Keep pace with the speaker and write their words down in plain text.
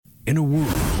In a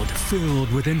world filled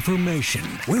with information,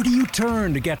 where do you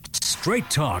turn to get straight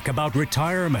talk about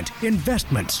retirement,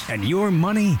 investments, and your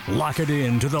money? Lock it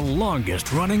in to the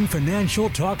longest running financial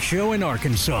talk show in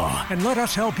Arkansas, and let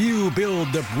us help you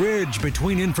build the bridge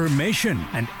between information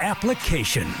and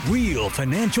application. Real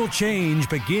financial change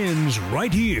begins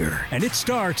right here, and it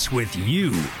starts with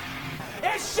you.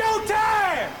 It's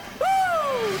showtime!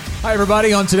 Woo! Hi,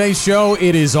 everybody. On today's show,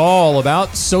 it is all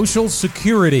about Social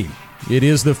Security. It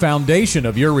is the foundation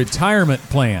of your retirement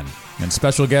plan. And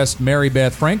special guest Mary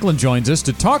Beth Franklin joins us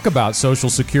to talk about Social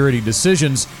Security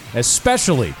decisions,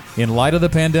 especially in light of the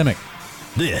pandemic.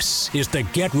 This is the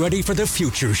Get Ready for the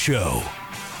Future show.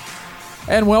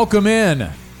 And welcome in.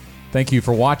 Thank you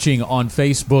for watching on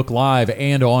Facebook Live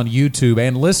and on YouTube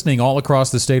and listening all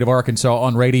across the state of Arkansas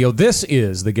on radio. This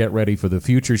is the Get Ready for the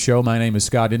Future show. My name is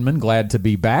Scott Inman. Glad to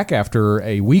be back after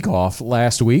a week off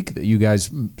last week. You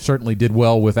guys certainly did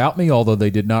well without me, although they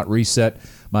did not reset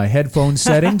my headphone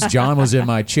settings. John was in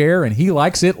my chair, and he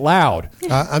likes it loud.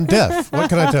 I'm deaf. What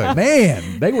can I tell you?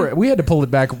 Man, we had to pull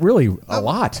it back really a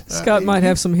lot. Scott might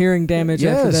have some hearing damage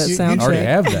after that sound check. I already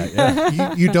have that.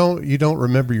 Yeah. You don't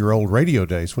remember your old radio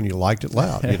days when you liked it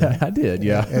loud. You know? I did,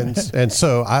 yeah. And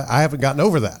so I haven't gotten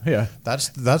over that. Yeah, that's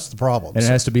the problem. And it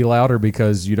has to be louder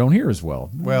because you don't hear as well.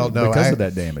 Well, no, because of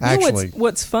that damage. Actually,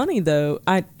 what's funny though,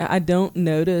 I don't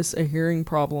notice a hearing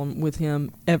problem with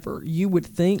him ever. You would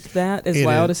think that as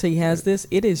loud as he has this,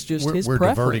 it is just his preference. We're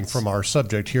diverting from our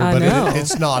subject here, but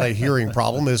it's not a hearing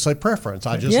problem. It's a preference.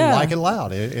 I just like it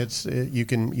loud. You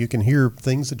can hear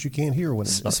things that you can't hear when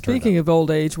it's not Speaking of old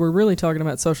age, we're really talking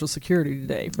about Social Security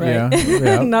today, right?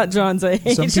 Yeah. Not John's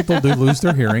age. Some people do lose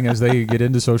their hearing as they get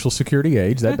into Social Security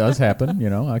age. That does happen. You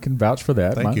know, I can vouch for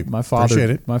that. Thank you. My father, appreciate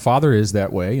it. My father is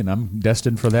that way, and I'm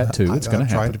destined for that too. It's going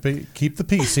to happen. I'm trying to keep the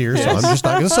peace here, so I'm just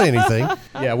not going to say anything.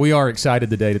 Yeah, we are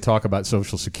excited today to talk about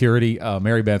Social Security.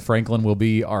 Mary Beth Franklin will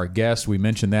be our guest. We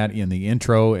mentioned that in the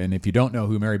intro, and if you don't know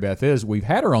who Mary Beth is, we've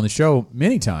had her on the show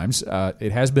many times.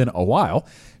 It has been a while.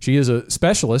 She is a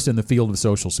specialist in the field of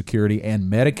Social Security and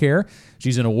Medicare.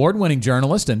 She's an award-winning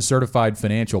journalist and certified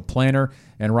financial planner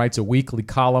and writes a weekly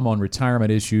column on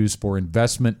retirement issues for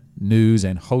Investment News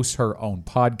and hosts her own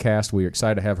podcast. We are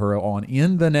excited to have her on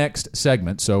in the next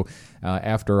segment. So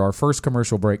after our first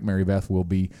commercial break, Mary Beth will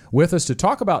be with us to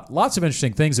talk about lots of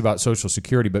interesting things about Social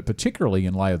Security, but particularly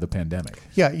in light of the pandemic.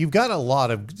 Yeah, you've got a lot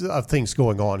of things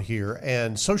going on here,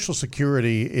 and Social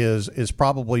Security is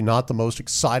probably not the most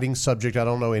exciting subject. I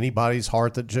don't know anybody's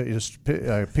heart that just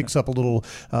picks up a little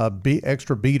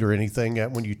extra beat or anything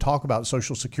when you talk about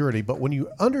Social Security, but when you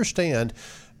understand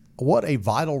what a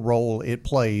vital role it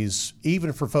plays,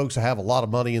 even for folks who have a lot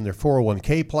of money in their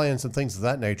 401k plans and things of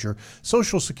that nature.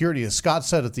 Social Security, as Scott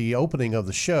said at the opening of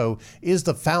the show, is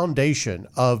the foundation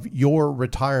of your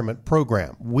retirement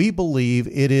program. We believe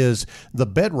it is the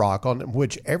bedrock on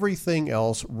which everything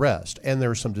else rests. And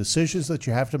there are some decisions that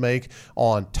you have to make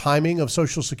on timing of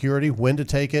Social Security, when to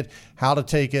take it, how to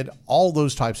take it, all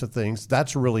those types of things.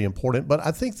 That's really important. But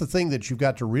I think the thing that you've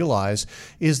got to realize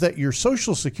is that your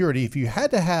Social Security, if you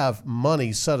had to have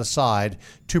money set aside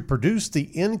to produce the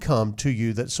income to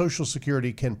you that Social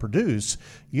Security can produce,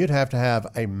 you'd have to have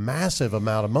a massive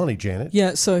amount of money, Janet.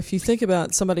 Yeah, so if you think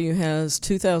about somebody who has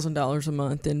 $2,000 a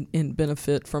month in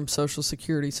benefit from Social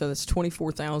Security, so that's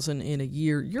 $24,000 in a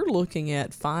year, you're looking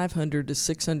at $500,000 to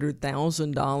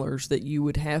 $600,000 that you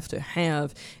would have to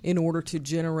have in order to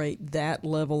generate that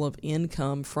level of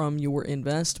income from your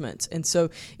investments. And so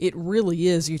it really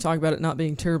is, you talk about it not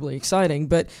being terribly exciting,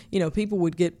 but people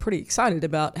would get pretty excited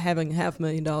about having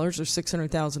 $500,000 or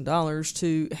 $600,000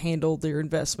 to handle their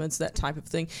investments, that type of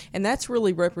thing. And that's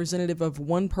really representative of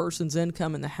one person's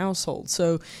income in the household.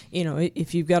 So,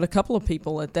 if you've got a couple of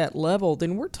people at that level,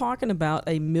 then we're talking about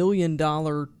 $1 million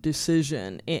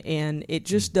decision. And it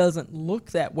just doesn't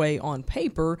look that way on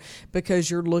paper because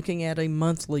you're looking at a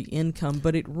monthly income,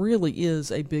 but it really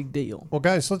is a big deal. Well,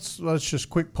 guys, let's just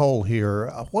quick poll here.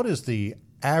 What is the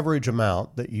average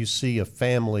amount that you see a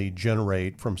family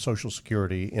generate from Social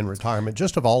Security in retirement,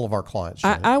 just of all of our clients?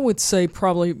 I would say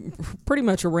probably pretty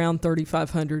much around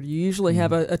 $3,500. You usually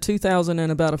have a $2,000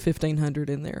 and about a $1,500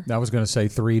 in there. I was going to say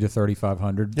 $3,000 to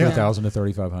 $3,500, $3,000 to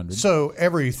 $3,500. So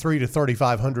every $300 to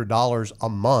 $3,500 a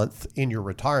month in your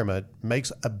retirement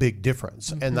makes a big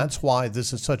difference, and that's why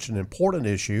this is such an important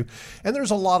issue. And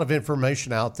there's a lot of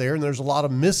information out there, and there's a lot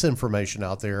of misinformation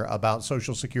out there about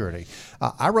Social Security.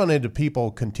 I run into people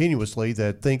people continuously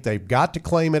that think they've got to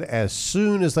claim it as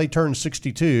soon as they turn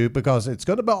 62 because it's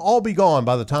going to all be gone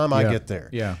by the time I get there.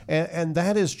 Yeah. And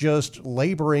that is just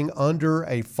laboring under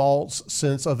a false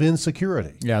sense of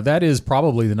insecurity. Yeah, that is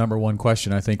probably the number one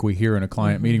question I think we hear in a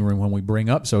client meeting room when we bring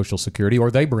up Social Security,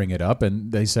 or they bring it up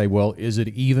and they say, well, is it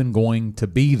even going to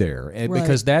be there? And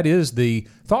because that is the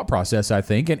thought process, I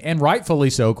think, and rightfully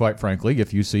so, quite frankly,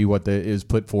 if you see what is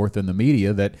put forth in the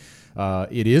media, that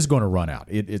it is going to run out.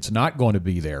 It's not going to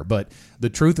be there. But the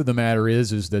truth of the matter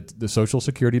is that the Social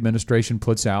Security Administration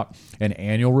puts out an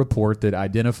annual report that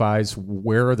identifies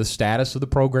where the status of the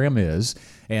program is,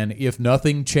 and if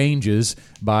nothing changes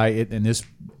by it, and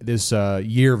this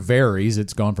year varies,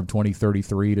 it's gone from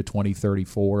 2033 to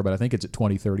 2034, but I think it's at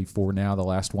 2034 now, the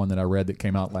last one that I read that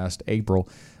came out last April,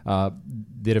 that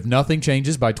if nothing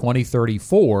changes by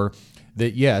 2034,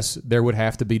 that yes, there would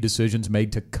have to be decisions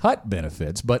made to cut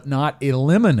benefits, but not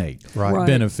eliminate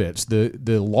benefits.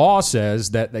 The law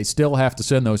says that they still have to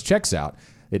send those checks out.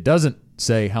 It doesn't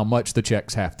say how much the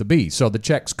checks have to be. So the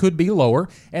checks could be lower,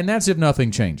 and that's if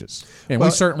nothing changes. And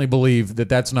we certainly believe that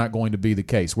that's not going to be the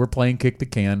case. We're playing kick the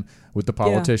can with the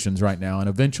politicians right now, and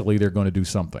eventually they're going to do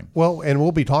something. Well, and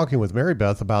we'll be talking with Mary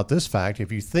Beth about this fact.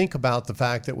 If you think about the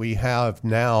fact that we have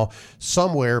now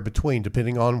somewhere between,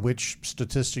 depending on which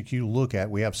statistic you look at,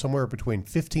 we have somewhere between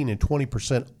 15 and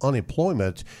 20%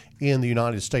 unemployment in the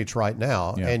United States right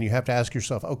now. Yeah. And you have to ask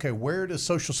yourself, okay, where does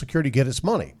Social Security get its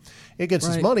money? It gets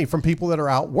its money from people that are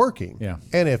out working. Yeah.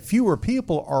 And if fewer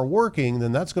people are working,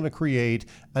 then that's going to create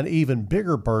an even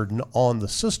bigger burden on the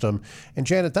system. And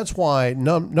Janet, that's why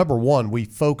number one, we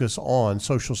focus on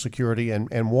Social Security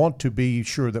and want to be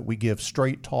sure that we give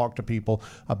straight talk to people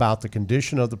about the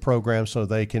condition of the program so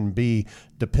they can be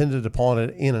dependent upon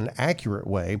it in an accurate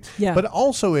way. Yeah. But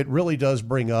also it really does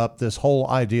bring up this whole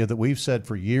idea that we've said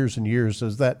for years and years,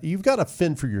 is that you've got to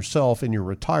fend for yourself in your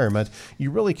retirement.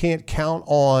 You really can't count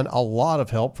on a lot of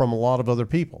help from a lot of other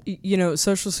people. You know,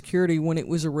 Social Security, when it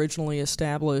was originally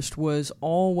established, was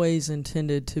always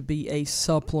intended to be a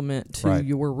supplement to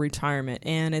your retirement.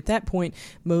 And at that point,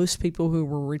 most people who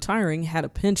were retiring had a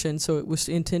pension, so it was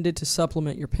intended to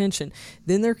supplement your pension.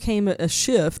 Then there came a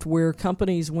shift where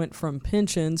companies went from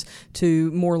pensions to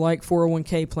more like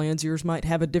 401k plans. Yours might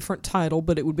have a different title,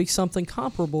 but it would be something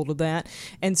comparable to that.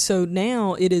 And so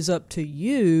now it is up to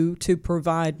you to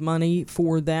provide money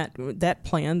for that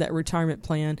plan, that retirement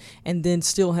plan, and then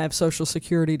still have Social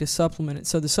Security to supplement it.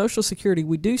 So the Social Security,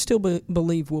 we do still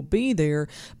believe will be there,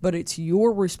 but it's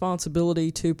your responsibility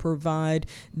to provide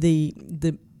the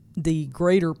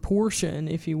greater portion,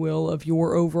 if you will, of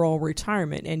your overall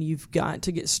retirement, and you've got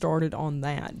to get started on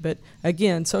that. But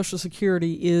again, Social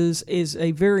Security is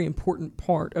a very important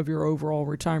part of your overall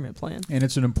retirement plan. And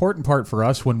it's an important part for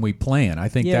us when we plan. I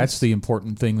think that's the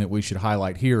important thing that we should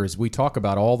highlight here is we talk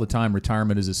about all the time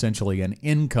retirement is essentially an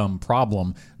income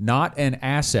problem, not an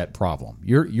asset problem.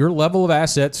 Your level of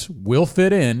assets will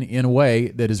fit in a way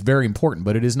that is very important,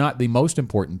 but it is not the most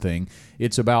important thing.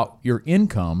 It's about your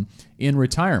income in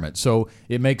retirement. So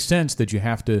it makes sense that you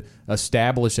have to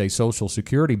establish a Social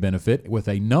Security benefit with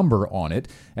a number on it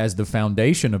as the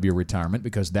foundation of your retirement,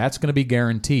 because that's going to be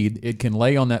guaranteed. It can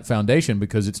lay on that foundation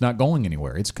because it's not going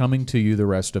anywhere. It's coming to you the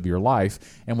rest of your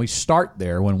life, and we start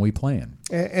there when we plan.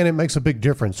 And it makes a big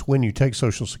difference when you take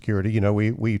Social Security. You know,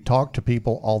 we talk to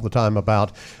people all the time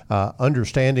about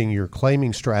understanding your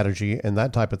claiming strategy and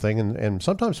that type of thing. And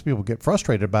sometimes people get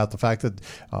frustrated about the fact that,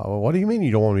 well, what do you mean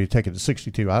you don't want me to take it to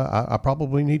 62? I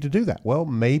probably need to do that. Well,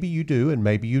 maybe you do and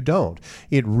maybe you don't.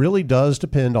 It really does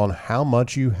depend on how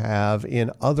much you have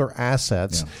in other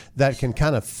assets that can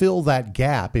kind of fill that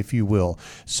gap, if you will.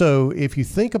 So if you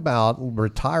think about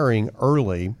retiring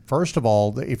early, first of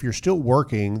all, if you're still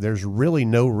working, there's really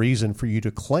no reason for you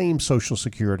to claim Social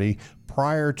Security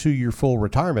prior to your full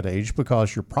retirement age,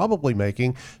 because you're probably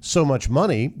making so much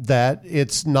money that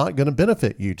it's not going to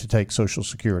benefit you to take Social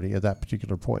Security at that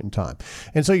particular point in time.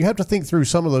 And so you have to think through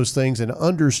some of those things and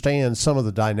understand some of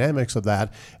the dynamics of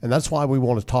that. And that's why we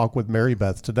want to talk with Mary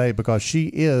Beth today, because she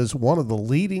is one of the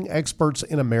leading experts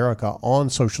in America on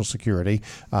Social Security.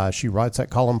 She writes that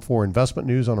column for Investment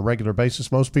News on a regular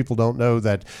basis. Most people don't know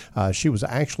that she was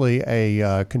actually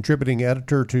a contributing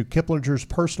editor to Kiplinger's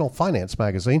Personal Finance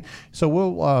magazine. So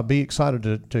we'll be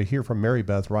excited to hear from Mary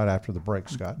Beth right after the break,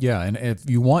 Scott. Yeah, and if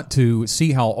you want to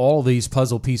see how all these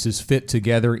puzzle pieces fit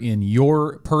together in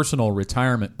your personal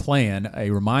retirement plan,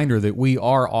 a reminder that we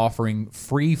are offering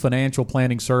free financial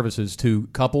planning services to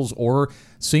couples or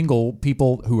single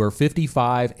people who are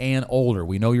 55 and older.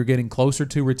 We know you're getting closer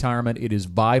to retirement. It is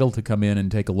vital to come in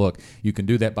and take a look. You can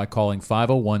do that by calling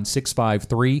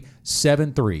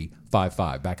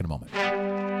 501-653-7355. Back in a moment.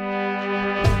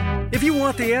 If you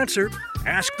want the answer,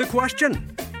 ask the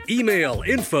question. Email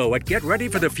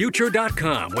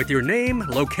info@getreadyforthefuture.com with your name,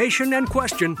 location, and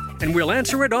question, and we'll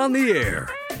answer it on the air.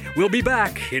 We'll be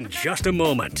back in just a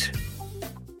moment.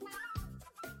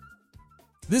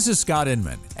 This is Scott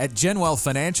Inman. At GenWealth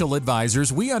Financial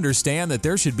Advisors, we understand that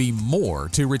there should be more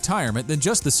to retirement than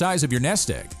just the size of your nest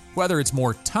egg. Whether it's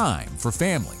more time for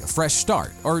family, a fresh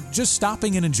start, or just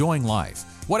stopping and enjoying life.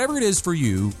 Whatever it is for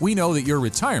you, we know that your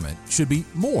retirement should be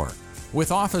more.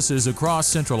 With offices across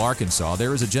Central Arkansas,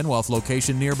 there is a GenWealth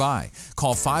location nearby.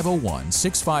 Call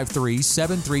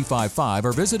 501-653-7355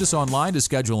 or visit us online to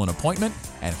schedule an appointment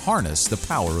and harness the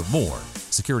power of more.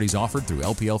 Securities offered through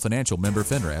LPL Financial, member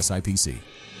FINRA SIPC.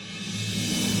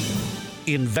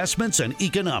 Investments and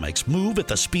economics move at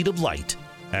the speed of light,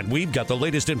 and we've got the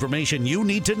latest information you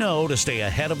need to know to stay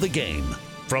ahead of the game.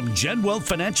 From GenWealth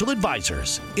Financial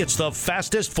Advisors, it's the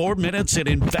fastest 4 minutes in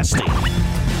investing.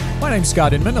 My name's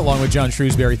Scott Inman, along with John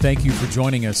Shrewsbury. Thank you for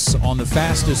joining us on the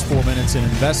fastest 4 minutes in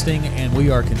investing, and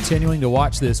we are continuing to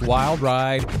watch this wild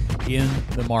ride in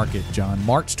the market, John.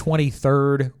 March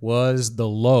 23rd was the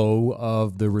low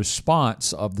of the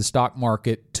response of the stock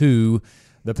market to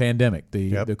the pandemic.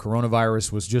 The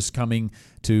coronavirus was just coming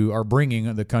to, or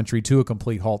bringing the country to a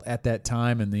complete halt at that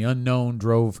time, and the unknown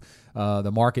drove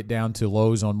the market down to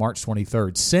lows on March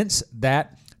 23rd. Since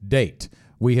that date,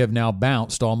 we have now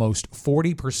bounced almost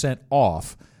 40%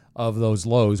 off of those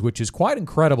lows, which is quite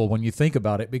incredible when you think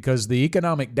about it, because the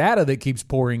economic data that keeps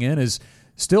pouring in is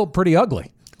still pretty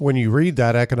ugly. When you read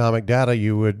that economic data,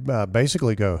 you would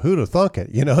basically go, who'd have thunk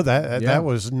it? You know, that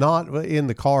was not in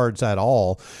the cards at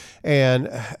all. And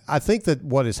I think that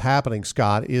what is happening,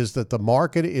 Scott, is that the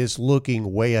market is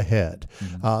looking way ahead.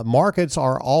 Mm-hmm. Markets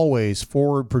are always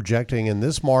forward projecting, and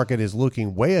this market is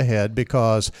looking way ahead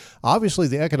because obviously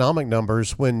the economic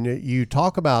numbers, when you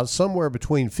talk about somewhere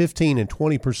between 15 and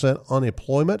 20%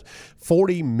 unemployment,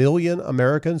 40 million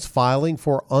Americans filing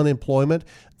for unemployment,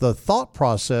 the thought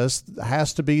process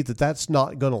has to be that that's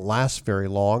not going to last very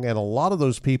long, and a lot of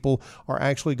those people are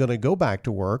actually going to go back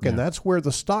to work, and that's where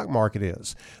the stock market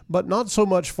is. But not so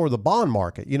much for the bond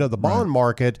market. You know, the bond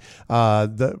market,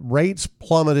 the rates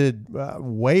plummeted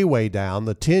way down.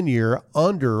 The 10-year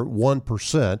under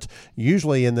 1%,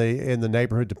 usually in the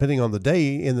neighborhood, depending on the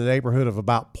day, in the neighborhood of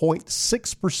about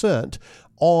 0.6%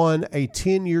 on a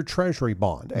 10-year Treasury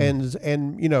bond.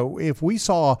 And you know, if we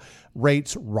saw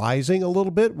rates rising a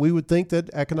little bit, we would think that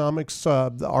economics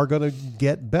are going to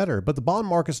get better. But the bond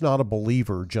market's not a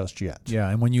believer just yet. Yeah,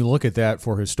 and when you look at that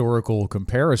for historical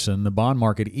comparison, the bond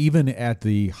market, even at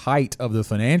the height of the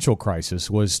financial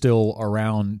crisis, was still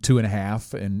around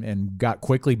 2.5% and got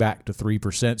quickly back to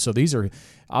 3%. So these are,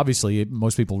 obviously,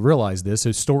 most people realize this,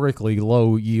 historically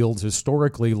low yields,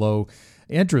 historically low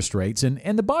interest rates.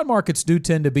 And the bond markets do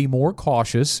tend to be more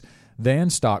cautious than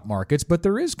stock markets, but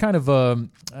there is kind of an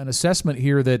assessment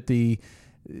here that the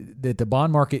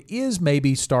bond market is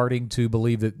maybe starting to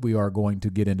believe that we are going to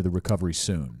get into the recovery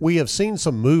soon. We have seen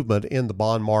some movement in the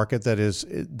bond market that is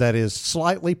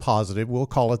slightly positive. We'll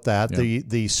call it that. Yeah.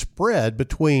 The spread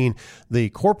between the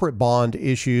corporate bond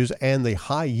issues and the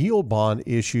high yield bond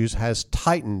issues has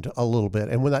tightened a little bit.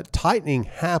 And when that tightening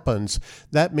happens,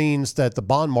 that means that the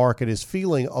bond market is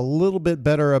feeling a little bit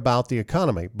better about the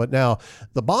economy. But now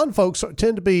the bond folks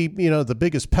tend to be, you know, the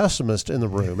biggest pessimist in the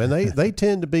room, and they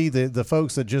tend to be the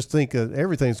folks that just think that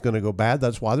everything's going to go bad.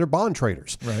 That's why they're bond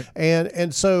traders. Right.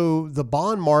 And so the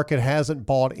bond market hasn't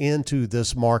bought into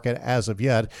this market as of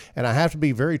yet. And I have to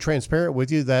be very transparent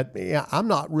with you that I'm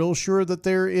not real sure that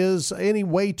there is any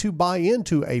way to buy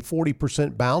into a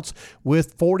 40% bounce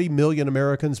with 40 million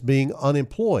Americans being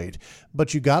unemployed.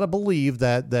 But you got to believe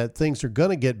that things are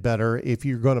going to get better if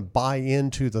you're going to buy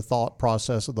into the thought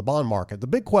process of the bond market. The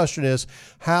big question is,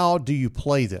 how do you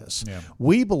play this? Yeah.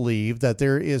 We believe that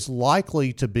there is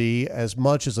likely to be as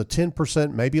much as a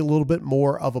 10%, maybe a little bit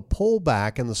more of a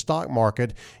pullback in the stock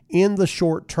market in the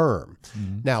short term.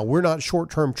 Mm-hmm. Now, we're not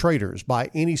short-term traders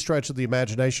by any stretch of the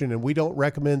imagination, and we don't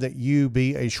recommend that you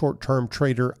be a short-term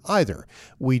trader either.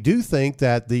 We do think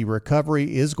that the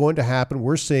recovery is going to happen.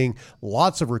 We're seeing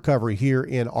lots of recovery here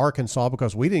in Arkansas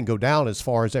because we didn't go down as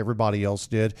far as everybody else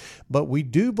did, but we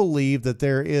do believe that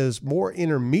there is more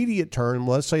intermediate term,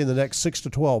 let's say in the next 6 to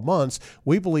 12 months,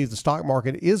 we believe the stock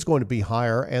market is going to be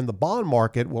higher, and the bond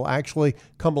market will actually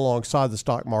come alongside the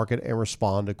stock market and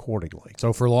respond accordingly.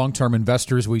 So for long-term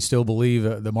investors, we still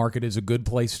believe the market is a good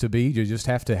place to be. You just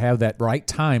have to have that right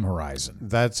time horizon.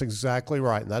 That's exactly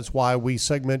right. And that's why we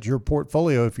segment your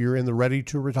portfolio if you're in the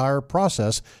ready-to-retire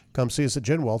process. Come see us at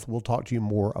GenWealth. We'll talk to you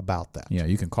more about that. Yeah,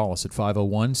 you can call us at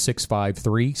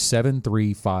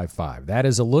 501-653-7355. That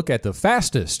is a look at the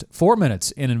fastest 4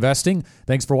 minutes in investing.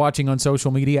 Thanks for watching on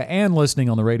social media and listening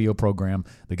on the radio program.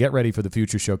 The Get Ready for the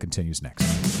Future show continues next.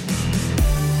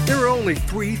 There are only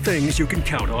 3 things you can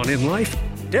count on in life: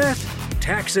 death,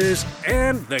 taxes,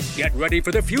 and the Get Ready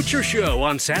for the Future show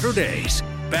on Saturdays.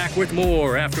 Back with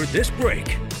more after this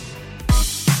break.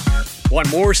 Want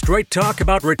more straight talk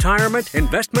about retirement,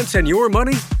 investments, and your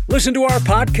money? Listen to our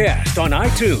podcast on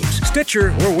iTunes,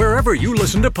 Stitcher, or wherever you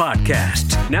listen to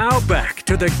podcasts. Now back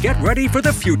to the Get Ready for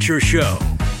the Future show.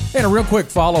 And a real quick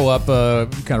follow-up,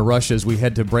 kind of rush as we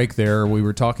head to break there. We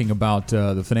were talking about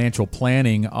the financial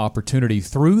planning opportunity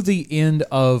through the end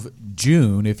of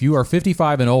June. If you are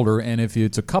 55 and older, and if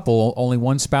it's a couple, only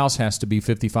one spouse has to be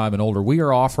 55 and older, we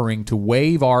are offering to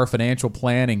waive our financial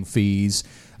planning fees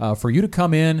for you to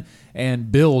come in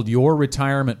and build your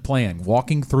retirement plan,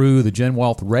 walking through the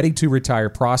GenWealth Ready to Retire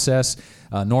process.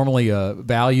 Normally a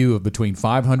value of between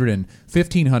 $500 and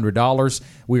 $1,500.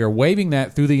 We are waiving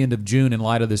that through the end of June in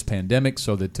light of this pandemic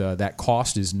so that that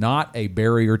cost is not a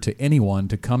barrier to anyone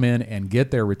to come in and get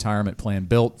their retirement plan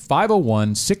built.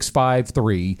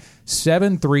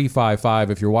 501-653-7355.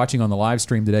 If you're watching on the live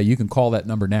stream today, you can call that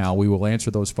number now. We will answer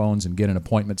those phones and get an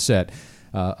appointment set.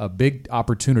 A big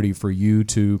opportunity for you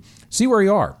to see where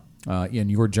you are in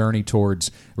your journey towards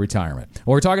retirement.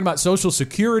 Well, we're talking about Social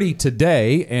Security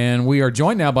today, and we are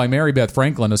joined now by Mary Beth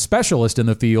Franklin, a specialist in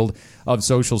the field of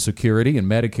Social Security and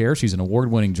Medicare. She's an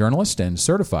award-winning journalist and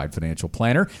certified financial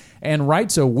planner and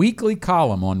writes a weekly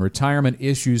column on retirement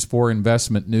issues for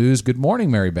Investment News. Good morning,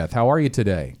 Mary Beth. How are you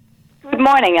today? Good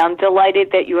morning. I'm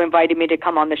delighted that you invited me to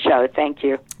come on the show. Thank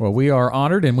you. Well, we are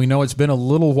honored, and we know it's been a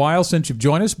little while since you've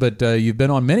joined us, but you've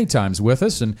been on many times with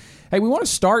us. And, hey, we want to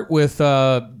start with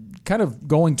kind of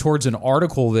going towards an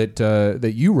article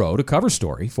that you wrote, a cover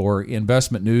story for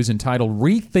Investment News entitled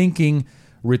Rethinking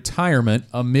Retirement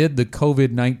Amid the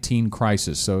COVID-19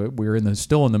 Crisis. So we're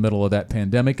still in the middle of that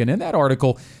pandemic. And in that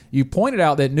article, you pointed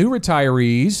out that new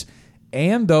retirees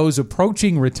and those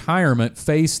approaching retirement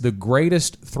face the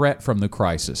greatest threat from the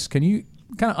crisis. Can you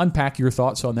kind of unpack your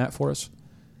thoughts on that for us?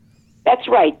 That's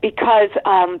right, because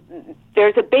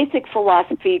there's a basic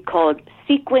philosophy called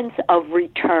sequence of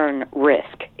return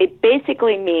risk. It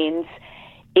basically means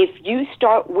if you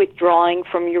start withdrawing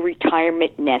from your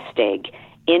retirement nest egg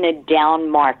in a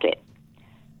down market,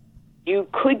 you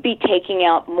could be taking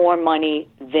out more money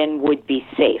than would be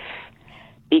safe.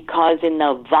 Because in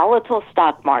the volatile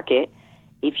stock market,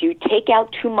 if you take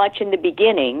out too much in the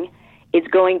beginning, it's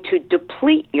going to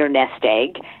deplete your nest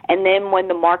egg, and then when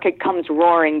the market comes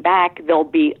roaring back, there'll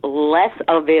be less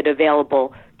of it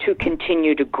available to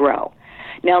continue to grow.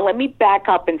 Now, let me back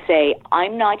up and say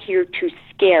I'm not here to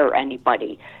scare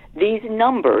anybody. These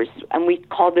numbers, and we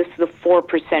call this the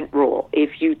 4% rule.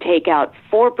 If you take out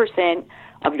 4%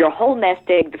 of your whole nest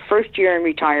egg the first year in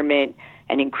retirement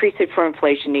and increase it for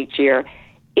inflation each year,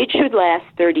 it should last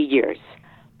 30 years.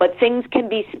 But things can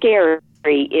be scary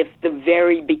if the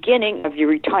very beginning of your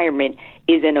retirement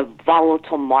is in a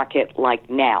volatile market like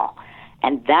now.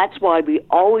 And that's why we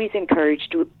always encourage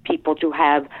people to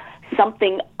have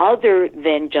something other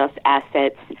than just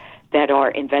assets that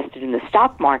are invested in the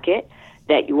stock market,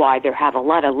 that you either have a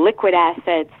lot of liquid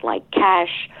assets like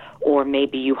cash, or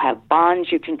maybe you have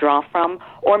bonds you can draw from,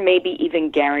 or maybe even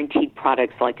guaranteed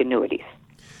products like annuities.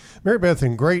 Mary Beth,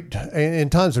 in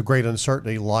times of great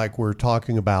uncertainty like we're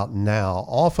talking about now,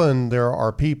 often there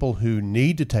are people who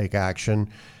need to take action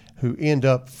who end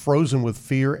up frozen with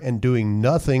fear and doing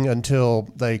nothing until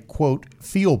they, quote,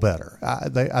 feel better.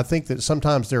 I think that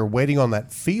sometimes they're waiting on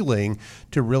that feeling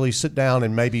to really sit down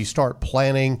and maybe start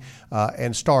planning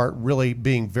and start really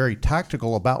being very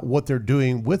tactical about what they're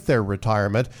doing with their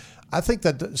retirement. I think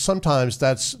that sometimes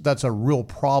that's a real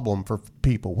problem for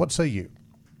people. What say you?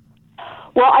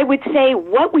 Well, I would say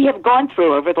what we have gone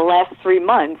through over the last 3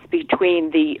 months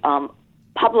between the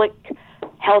public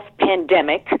health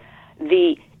pandemic,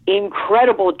 the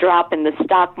incredible drop in the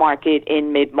stock market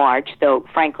in mid-March, though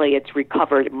frankly it's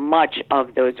recovered much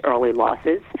of those early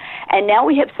losses, and now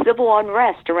we have civil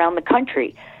unrest around the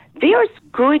country. There's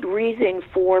good reason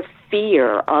for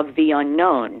fear of the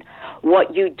unknown.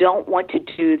 What you don't want to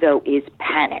do, though, is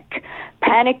panic.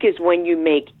 Panic is when you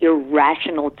make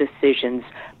irrational decisions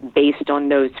based on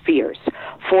those fears.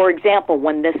 For example,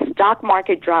 when the stock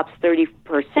market drops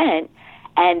 30%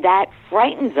 and that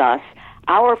frightens us,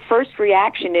 our first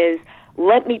reaction is,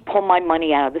 let me pull my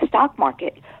money out of the stock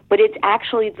market. But it's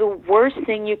actually the worst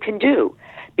thing you can do,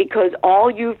 because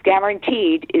all you've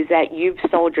guaranteed is that you've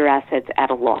sold your assets at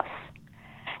a loss.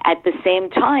 At the same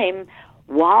time,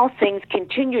 while things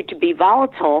continue to be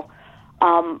volatile,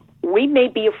 we may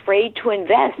be afraid to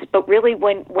invest, but really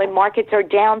when markets are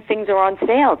down, things are on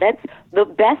sale. That's the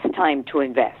best time to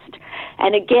invest.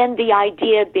 And again, the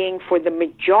idea being for the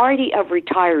majority of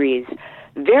retirees,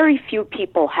 very few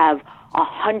people have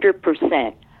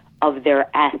 100% of their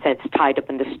assets tied up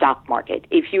in the stock market.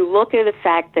 If you look at the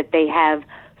fact that they have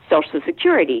Social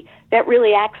Security, that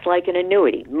really acts like an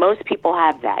annuity. Most people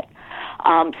have that.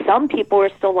 Some people are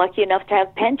still lucky enough to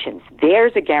have pensions.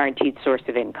 There's a guaranteed source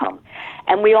of income.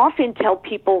 And we often tell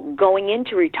people going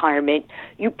into retirement,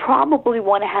 you probably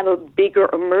want to have a bigger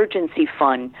emergency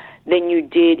fund than you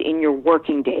did in your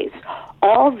working days.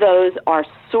 All those are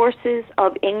sources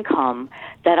of income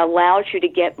that allows you to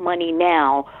get money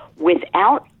now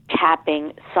without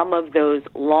tapping some of those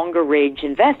longer range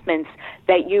investments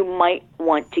that you might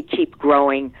want to keep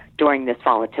growing during this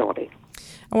volatility.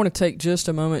 I want to take just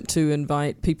a moment to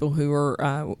invite people who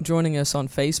are joining us on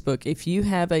Facebook. If you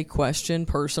have a question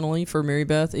personally for Mary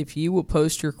Beth, if you will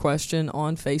post your question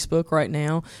on Facebook right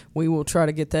now, we will try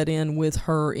to get that in with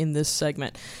her in this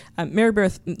segment. Mary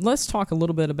Beth, let's talk a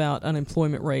little bit about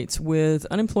unemployment rates. With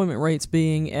unemployment rates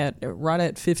being right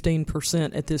at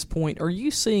 15% at this point, are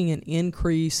you seeing an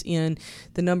increase in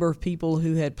the number of people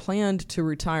who had planned to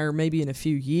retire maybe in a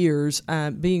few years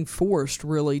being forced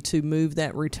really to move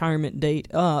that retirement date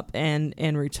up and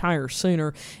retire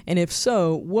sooner? And if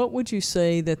so, what would you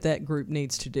say that group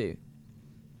needs to do?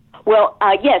 Well,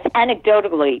 yes,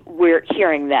 anecdotally, we're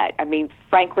hearing that. I mean,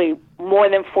 frankly, more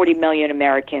than 40 million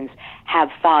Americans have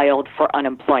filed for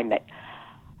unemployment.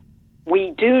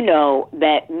 We do know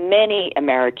that many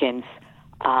Americans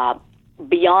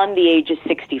beyond the age of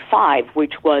 65,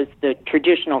 which was the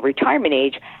traditional retirement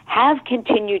age, have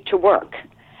continued to work.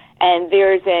 And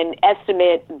there's an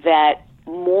estimate that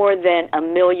more than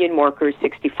 1 million workers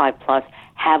 65 plus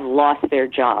have lost their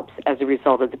jobs as a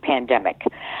result of the pandemic.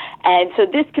 And so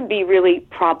this can be really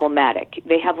problematic.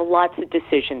 They have lots of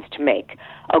decisions to make.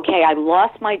 Okay, I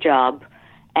lost my job,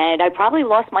 and I probably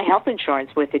lost my health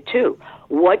insurance with it too.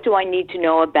 What do I need to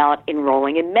know about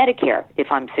enrolling in Medicare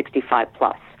if I'm 65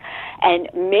 plus? And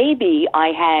maybe I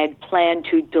had planned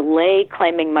to delay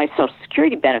claiming my Social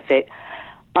Security benefit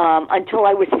until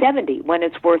I was 70, when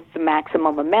it's worth the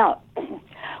maximum amount.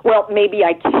 Well, maybe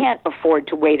I can't afford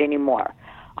to wait anymore.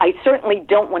 I certainly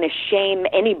don't want to shame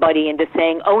anybody into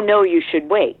saying, oh, no, you should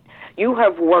wait. You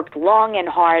have worked long and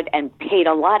hard and paid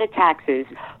a lot of taxes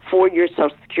for your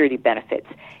Social Security benefits.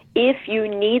 If you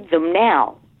need them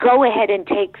now, go ahead and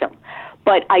take them.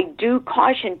 But I do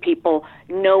caution people,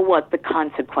 know what the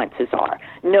consequences are.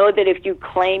 Know that if you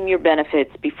claim your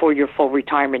benefits before your full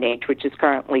retirement age, which is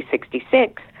currently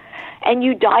 66, and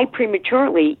you die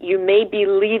prematurely, you may be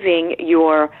leaving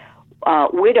your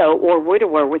widow or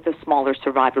widower with a smaller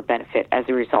survivor benefit as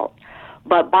a result.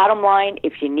 But bottom line,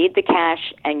 if you need the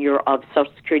cash and you're of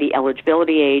Social Security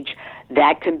eligibility age,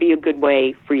 that can be a good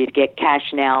way for you to get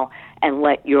cash now and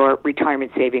let your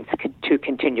retirement savings to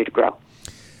continue to grow.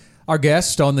 Our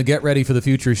guest on the Get Ready for the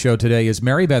Future show today is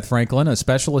Mary Beth Franklin, a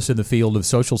specialist in the field of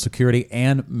Social Security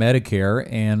and Medicare,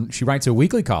 and she writes a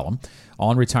weekly column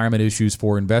on retirement issues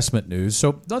for Investment News.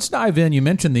 So let's dive in. You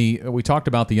mentioned we talked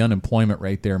about the unemployment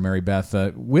rate there, Mary Beth.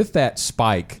 With that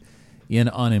spike in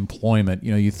unemployment,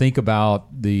 you think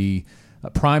about the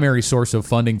primary source of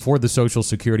funding for the Social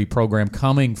Security program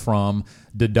coming from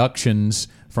deductions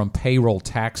from payroll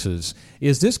taxes.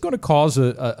 Is this going to cause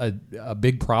a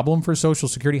big problem for Social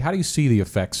Security? How do you see the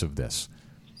effects of this?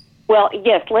 Well,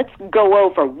 yes, let's go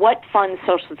over what funds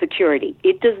Social Security.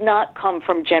 It does not come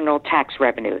from general tax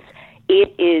revenues.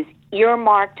 It is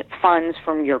earmarked funds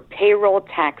from your payroll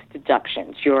tax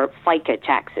deductions, your FICA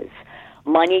taxes.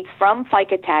 Money from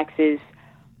FICA taxes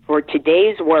for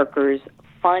today's workers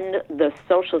fund the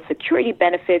Social Security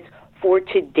benefits for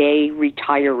today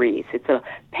retirees. It's a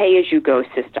pay-as-you-go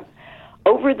system.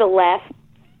 Over the last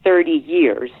 30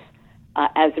 years,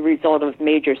 as a result of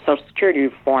major Social Security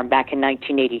reform back in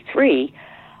 1983,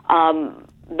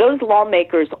 those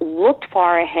lawmakers looked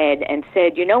far ahead and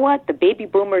said, you know what, the baby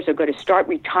boomers are going to start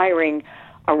retiring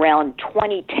around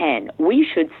 2010. We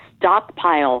should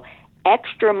stockpile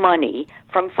extra money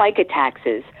from FICA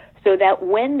taxes so that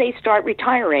when they start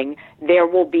retiring, there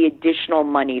will be additional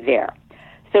money there.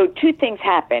 So two things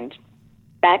happened.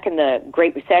 Back in the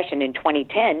Great Recession in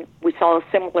 2010, we saw a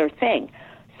similar thing.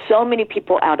 So many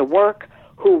people out of work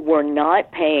who were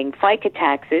not paying FICA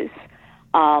taxes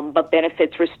but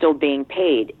benefits were still being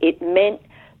paid. It meant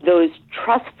those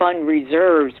trust fund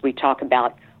reserves we talk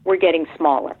about were getting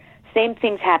smaller. Same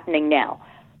thing's happening now.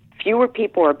 Fewer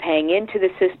people are paying into the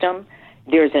system.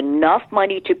 There's enough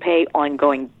money to pay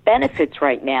ongoing benefits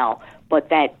right now, but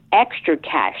that extra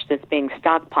cash that's being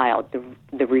stockpiled,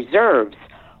 the reserves,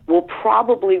 will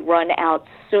probably run out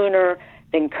sooner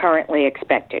than currently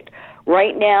expected.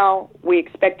 Right now, we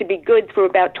expect to be good through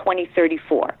about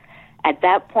 2034. At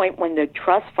that point, when the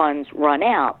trust funds run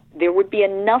out, there would be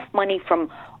enough money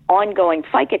from ongoing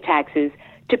FICA taxes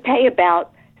to pay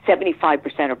about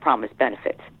 75% of promised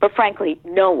benefits. But frankly,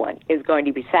 no one is going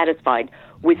to be satisfied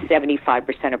with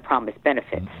 75% of promised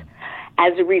benefits.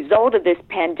 As a result of this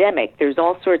pandemic, there's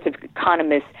all sorts of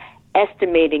economists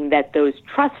estimating that those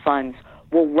trust funds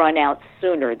will run out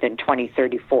sooner than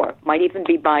 2034, might even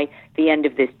be by the end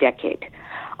of this decade.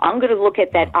 I'm going to look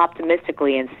at that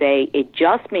optimistically and say it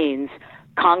just means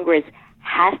Congress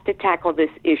has to tackle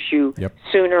this issue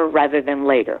sooner rather than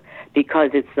later, because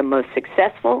it's the most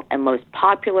successful and most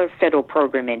popular federal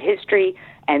program in history,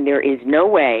 and there is no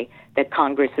way that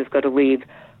Congress is going to leave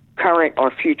current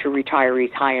or future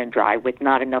retirees high and dry with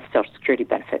not enough Social Security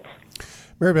benefits.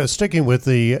 Mary Beth, sticking with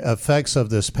the effects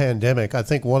of this pandemic, I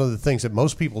think one of the things that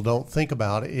most people don't think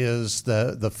about is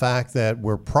the fact that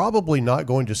we're probably not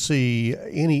going to see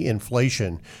any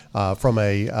inflation from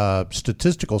a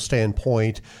statistical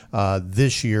standpoint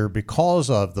this year because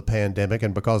of the pandemic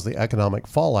and because of the economic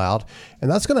fallout.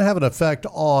 And that's going to have an effect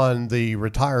on the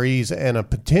retirees and a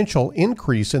potential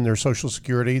increase in their Social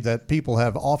Security that people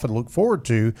have often looked forward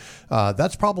to.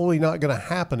 That's probably not going to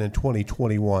happen in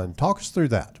 2021. Talk us through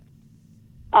that.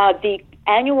 The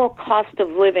annual cost of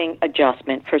living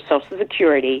adjustment for Social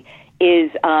Security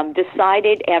is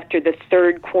decided after the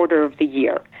third quarter of the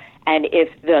year. And if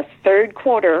the third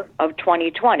quarter of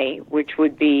 2020, which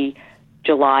would be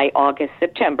July, August,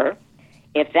 September,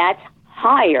 if that's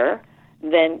higher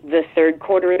than the third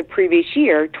quarter of the previous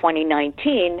year,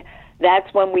 2019,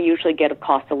 that's when we usually get a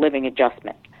cost of living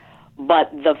adjustment. But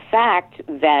the fact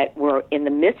that we're in the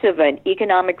midst of an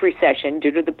economic recession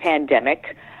due to the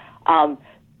pandemic,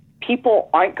 people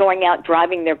aren't going out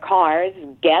driving their cars.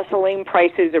 Gasoline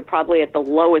prices are probably at the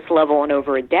lowest level in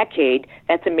over a decade.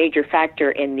 That's a major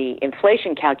factor in the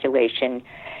inflation calculation.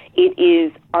 It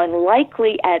is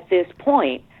unlikely at this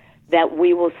point that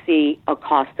we will see a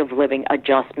cost of living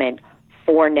adjustment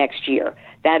for next year.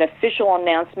 That official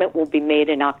announcement will be made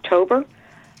in October,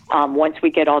 once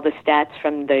we get all the stats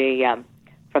from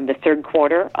the third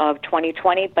quarter of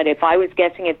 2020. But if I was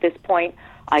guessing at this point,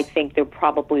 I think there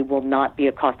probably will not be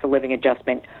a cost of living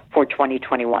adjustment for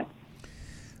 2021.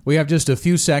 We have just a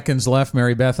few seconds left,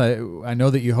 Mary Beth. I know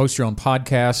that you host your own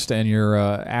podcast and you're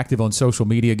active on social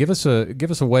media. Give us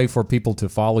a way for people to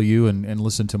follow you and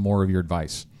listen to more of your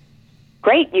advice.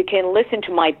 Great. You can listen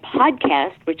to my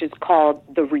podcast, which is called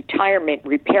The Retirement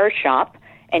Repair Shop,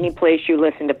 any place you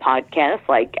listen to podcasts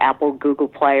like Apple, Google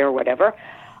Play, or whatever.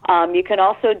 You can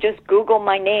also just Google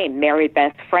my name, Mary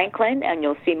Beth Franklin, and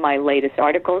you'll see my latest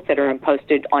articles that are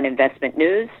posted on Investment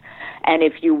News. And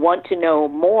if you want to know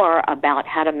more about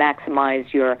how to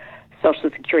maximize your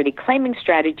Social Security claiming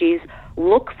strategies,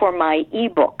 look for my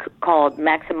ebook called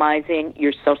Maximizing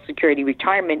Your Social Security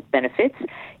Retirement Benefits.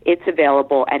 It's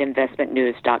available at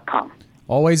investmentnews.com.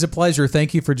 Always a pleasure.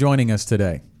 Thank you for joining us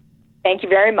today. Thank you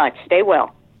very much. Stay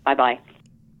well. Bye-bye.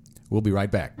 We'll be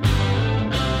right back.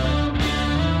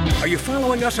 Are you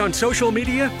following us on social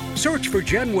media? Search for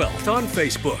GenWealth on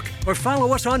Facebook or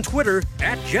follow us on Twitter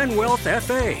at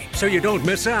GenWealthFA so you don't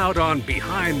miss out on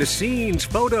behind-the-scenes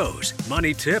photos,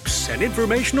 money tips, and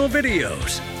informational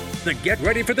videos. The Get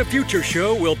Ready for the Future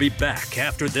show will be back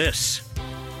after this.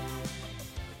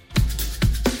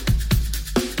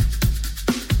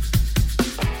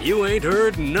 You ain't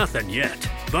heard nothing yet.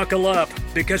 Buckle up,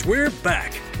 because we're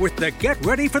back with the Get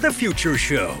Ready for the Future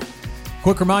show.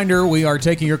 Quick reminder, we are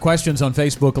taking your questions on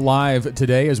Facebook Live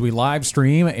today as we live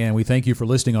stream, and we thank you for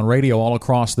listening on radio all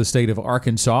across the state of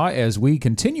Arkansas as we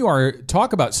continue our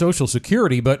talk about Social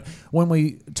Security. But when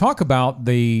we talk about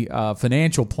the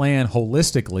financial plan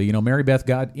holistically, Mary Beth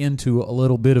got into a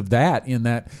little bit of that in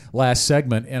that last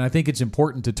segment, and I think it's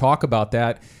important to talk about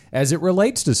that as it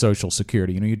relates to Social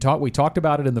Security. We talked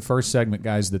about it in the first segment,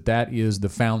 guys, that is the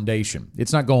foundation.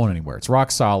 It's not going anywhere. It's rock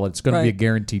solid. It's going to be a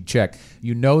guaranteed check.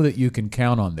 You know that you can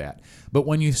count on that. But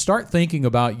when you start thinking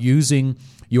about using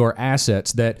your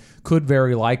assets that could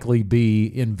very likely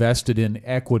be invested in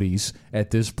equities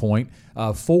at this point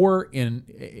for in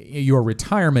your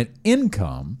retirement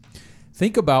income,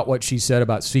 think about what she said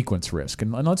about sequence risk.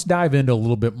 And let's dive into a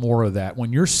little bit more of that.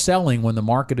 When you're selling, when the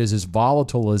market is as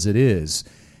volatile as it is,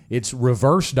 It's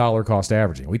reverse dollar cost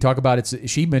averaging. We talk about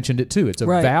she mentioned it too. It's a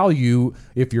Right. value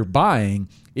if you're buying.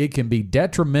 It can be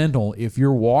detrimental if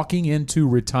you're walking into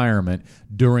retirement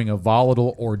during a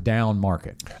volatile or down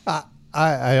market.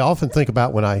 I often think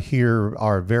about when I hear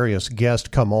our various guests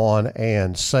come on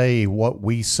and say what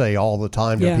we say all the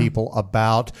time to people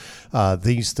about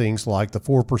these things like the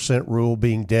 4% rule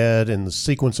being dead and the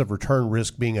sequence of return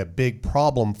risk being a big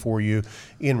problem for you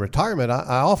in retirement.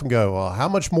 I often go, well, how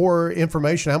much more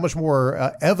information, how much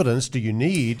more evidence do you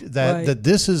need that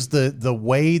this is the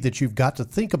way that you've got to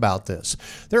think about this?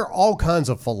 There are all kinds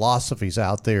of philosophies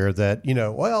out there that,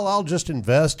 well, I'll just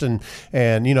invest and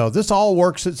this all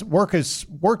works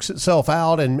itself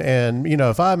out, and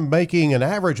if I'm making an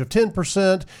average of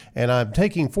 10% and I'm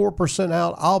taking 4%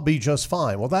 out, I'll be just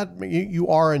fine. Well, that you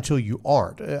are until you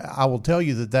aren't. I will tell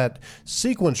you that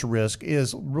sequence risk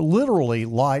is literally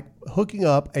like hooking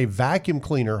up a vacuum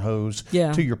cleaner hose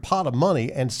to your pot of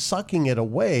money and sucking it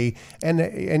away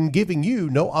and giving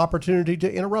you no opportunity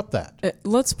to interrupt that.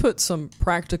 Let's put some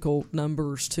practical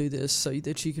numbers to this so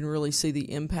that you can really see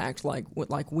the impact like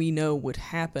we know would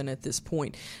happen at this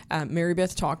point. Mary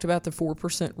Beth talked about the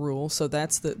 4% rule. So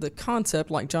that's the concept,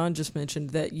 like John just mentioned,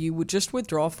 that you would just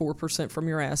withdraw 4% from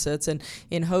your assets, and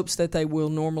in hopes that they will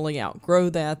normally outgrow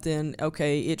that, then,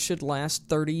 okay, it should last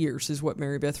 30 years is what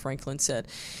Mary Beth Franklin said.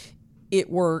 It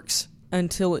works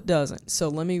until it doesn't. So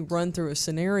let me run through a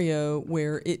scenario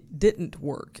where it didn't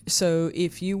work. So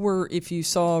if you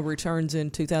saw returns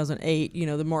in 2008,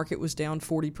 the market was down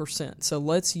 40%. So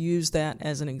let's use that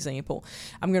as an example.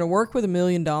 I'm going to work with $1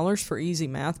 million for easy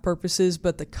math purposes,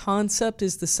 but the concept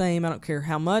is the same. I don't care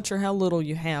how much or how little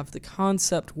you have. The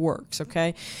concept works,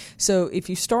 okay? So if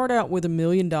you start out with $1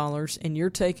 million and you're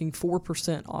taking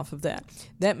 4% off of that,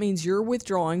 that means you're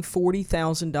withdrawing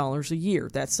 $40,000 a year.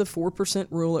 That's the 4%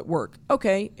 rule at work.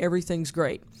 Okay, everything's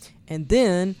great. And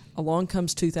then along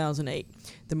comes 2008.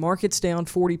 The market's down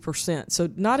 40%. So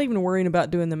not even worrying about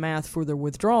doing the math for the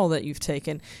withdrawal that you've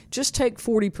taken, just take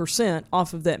 40%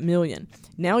 off of that million.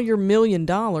 Now your $1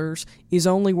 million is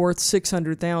only worth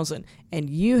 $600,000, and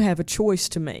you have a choice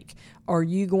to make. Are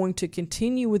you going to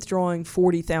continue withdrawing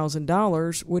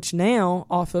 $40,000, which now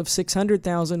off of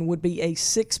 $600,000 would be a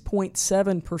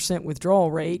 6.7%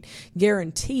 withdrawal rate,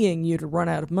 guaranteeing you to run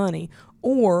out of money?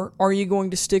 Or are you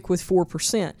going to stick with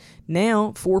 4%?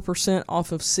 Now, 4%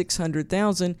 off of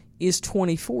 $600,000 is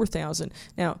 $24,000.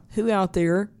 Now, who out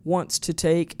there wants to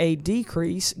take a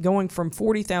decrease going from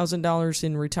 $40,000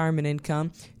 in retirement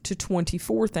income to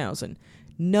 $24,000?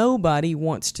 Nobody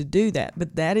wants to do that,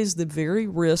 but that is the very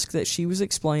risk that she was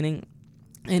explaining.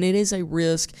 And it is a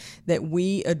risk that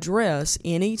we address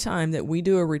anytime that we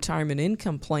do a retirement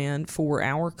income plan for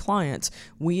our clients.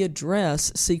 We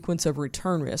address sequence of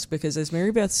return risk because, as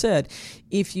Mary Beth said,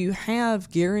 if you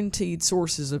have guaranteed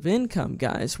sources of income,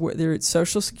 guys, whether it's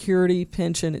Social Security,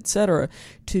 pension, etc.,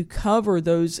 to cover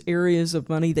those areas of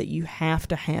money that you have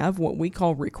to have, what we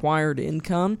call required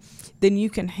income, then you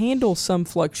can handle some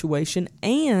fluctuation,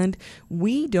 and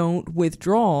we don't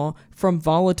withdraw from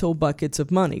volatile buckets of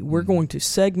money. We're going to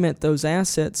segment those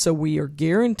assets so we are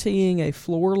guaranteeing a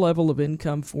floor level of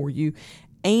income for you.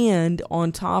 And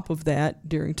on top of that,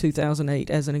 during 2008,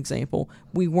 as an example,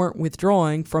 we weren't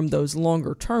withdrawing from those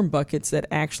longer term buckets that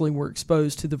actually were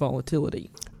exposed to the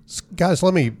volatility. Guys,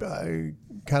 let me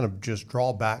kind of just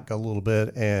draw back a little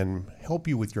bit and help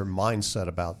you with your mindset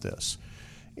about this.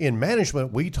 In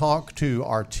management, we talk to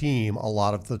our team a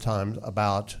lot of the time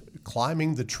about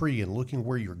climbing the tree and looking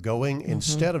where you're going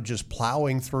instead of just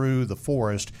plowing through the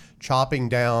forest, chopping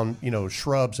down,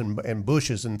 shrubs and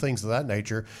bushes and things of that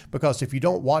nature. Because if you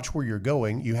don't watch where you're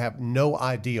going, you have no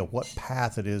idea what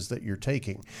path it is that you're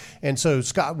taking. And so,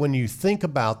 Scott, when you think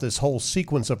about this whole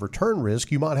sequence of return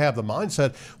risk, you might have the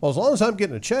mindset, well, as long as I'm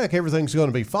getting a check, everything's going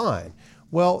to be fine.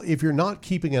 Well, if you're not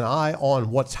keeping an eye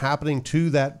on what's happening to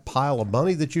that pile of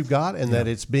money that you've got and that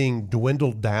it's being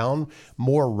dwindled down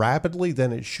more rapidly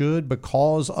than it should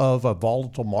because of a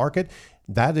volatile market,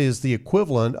 that is the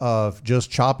equivalent of just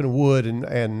chopping wood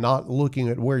and not looking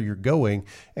at where you're going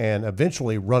and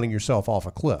eventually running yourself off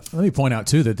a cliff. Let me point out,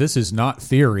 too, that this is not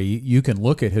theory. You can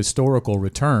look at historical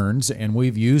returns, and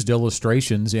we've used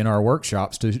illustrations in our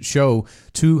workshops to show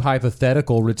two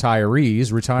hypothetical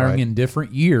retirees retiring in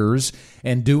different years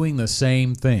and doing the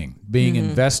same thing, being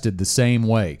invested the same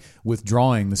way,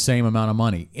 withdrawing the same amount of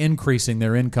money, increasing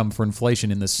their income for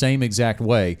inflation in the same exact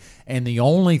way. And the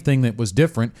only thing that was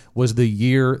different was the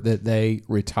year that they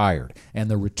retired and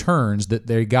the returns that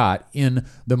they got in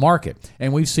the market.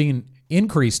 And we've seen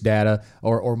increased data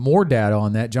or more data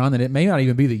on that, John, that it may not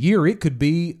even be the year. It could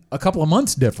be a couple of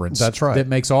months difference. That's right. That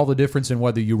makes all the difference in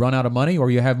whether you run out of money or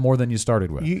you have more than you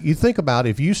started with. You think about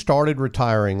if you started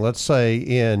retiring, let's say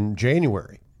in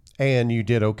January, and you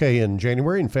did okay in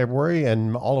January and February,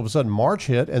 and all of a sudden March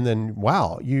hit, and then,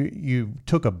 wow, you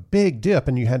took a big dip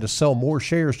and you had to sell more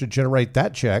shares to generate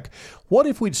that check. What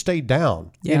if we'd stayed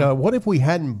down? Yeah. What if we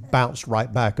hadn't bounced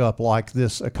right back up like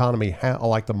this economy,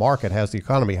 like the market has? The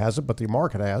economy hasn't, but the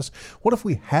market has. What if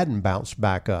we hadn't bounced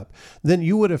back up? Then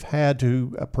you would have had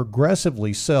to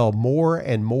progressively sell more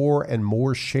and more and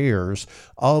more shares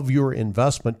of your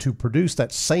investment to produce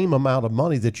that same amount of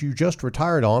money that you just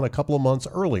retired on a couple of months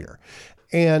earlier.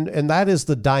 And that is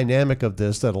the dynamic of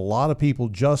this that a lot of people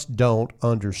just don't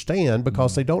understand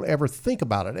because they don't ever think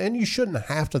about it. And you shouldn't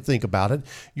have to think about it.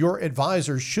 Your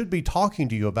advisor should be talking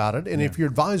to you about it. And if your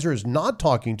advisor is not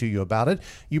talking to you about it,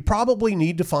 you probably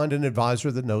need to find an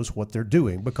advisor that knows what they're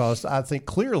doing, because I think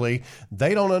clearly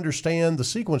they don't understand the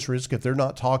sequence risk if they're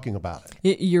not talking about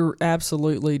it. You're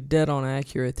absolutely dead on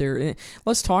accurate there.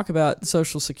 Let's talk about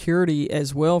Social Security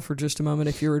as well for just a moment.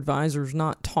 If your advisor's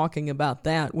not talking about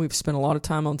that, we've spent a lot of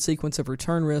time on sequence of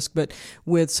return risk, but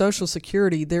with Social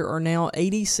Security, there are now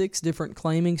 86 different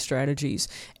claiming strategies,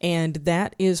 and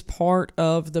that is part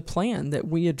of the plan that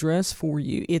we address for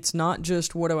you. It's not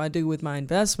just what do I do with my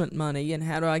investment money and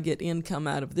how do I get income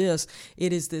out of this.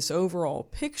 It is this overall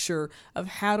picture of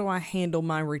how do I handle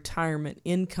my retirement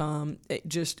income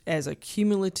just as a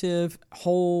cumulative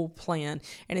whole plan.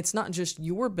 And it's not just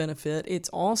your benefit, it's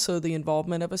also the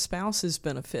involvement of a spouse's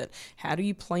benefit. How do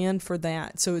you plan for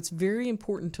that? So it's very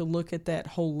important to look at that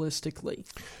holistically.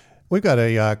 We've got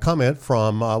a comment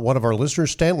from one of our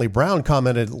listeners. Stanley Brown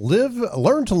commented,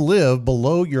 learn to live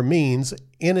below your means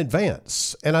in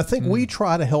advance. And I think we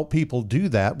try to help people do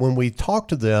that when we talk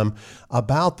to them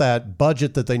about that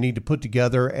budget that they need to put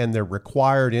together and their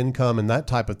required income and that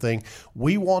type of thing.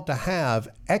 We want to have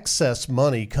excess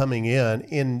money coming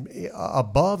in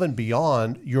above and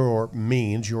beyond your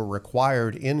means, your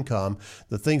required income,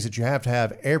 the things that you have to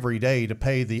have every day to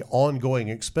pay the ongoing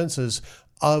expenses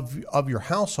of your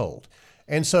household.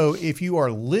 And so if you are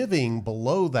living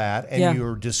below that and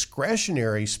you're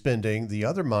discretionary spending the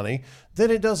other money,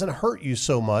 then it doesn't hurt you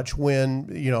so much when,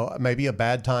 maybe a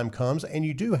bad time comes and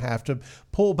you do have to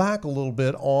pull back a little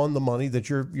bit on the money that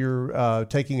you're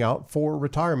taking out for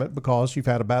retirement because you've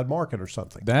had a bad market or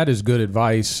something. That is good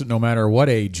advice no matter what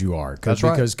age you are. That's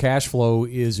right. Because cash flow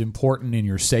is important in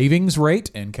your savings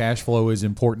rate, and cash flow is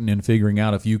important in figuring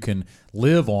out if you can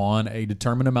live on a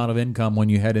determined amount of income when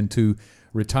you head into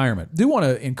retirement. Do want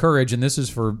to encourage, and this is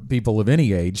for people of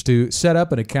any age, to set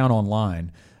up an account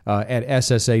online at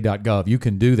SSA.gov. You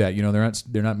can do that.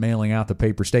 They're not mailing out the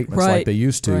paper statements like they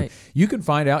used to. Right. You can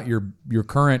find out your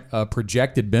current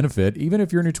projected benefit, even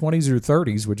if you're in your 20s or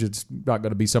 30s, which it's not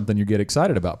going to be something you get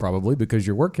excited about probably because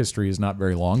your work history is not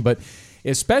very long. But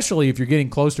especially if you're getting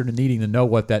closer to needing to know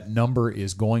what that number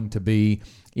is going to be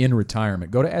in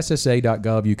retirement. Go to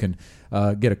SSA.gov. You can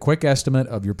get a quick estimate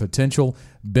of your potential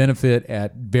benefit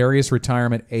at various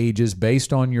retirement ages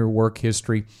based on your work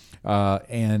history.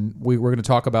 And we're going to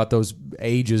talk about those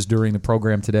ages during the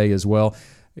program today as well.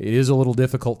 It is a little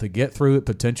difficult to get through it.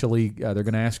 Potentially, they're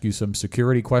going to ask you some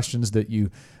security questions that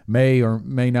you may or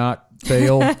may not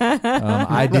fail.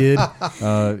 I did.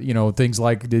 Things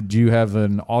like, did you have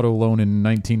an auto loan in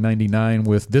 1999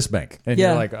 with this bank? And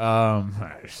you're like, I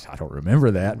don't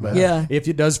remember that. But if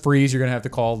it does freeze, you're going to have to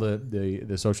call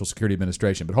the Social Security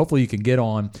Administration. But hopefully you can get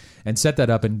on and set that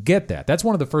up and get that. That's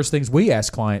one of the first things we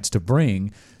ask clients to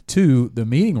bring to the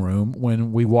meeting room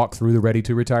when we walk through the Ready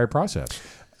to Retire process.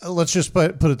 Let's just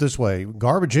put it this way.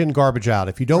 Garbage in, garbage out.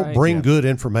 If you don't bring good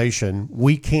information,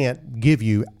 we can't give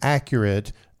you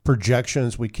accurate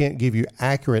projections. We can't give you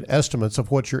accurate estimates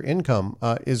of what your income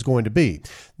is going to be.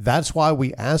 That's why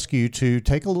we ask you to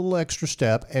take a little extra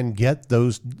step and get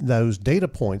those data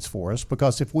points for us,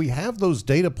 because if we have those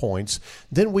data points,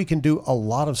 then we can do a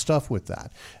lot of stuff with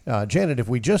that. Janet, if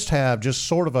we just have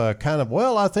sort of a kind of,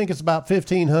 I think it's about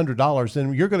 $1,500,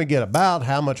 then you're going to get about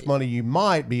how much money you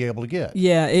might be able to get.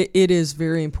 Yeah, it is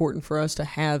very important for us to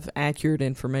have accurate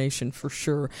information for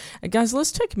sure. Guys,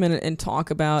 let's take a minute and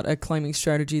talk about a claiming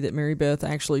strategy that Mary Beth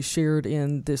actually shared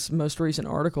in this most recent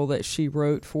article that she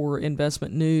wrote for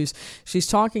Investment News. She's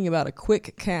talking about a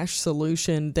quick cash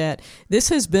solution that this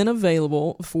has been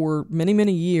available for many,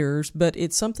 many years, but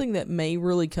it's something that may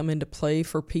really come into play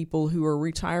for people who are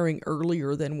retiring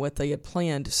earlier than what they had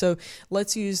planned. So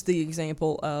let's use the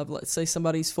example of, let's say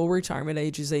somebody's full retirement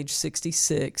age is age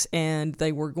 66, and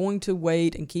they were going to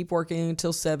wait and keep working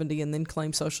until 70 and then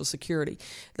claim Social Security.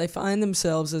 They find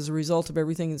themselves, as a result of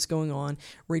everything that's going on,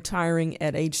 retiring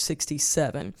at age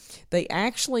 67. They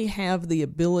actually have the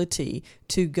ability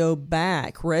to go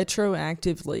back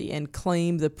retroactively and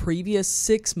claim the previous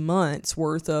 6 months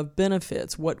worth of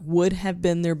benefits, what would have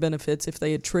been their benefits if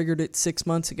they had triggered it 6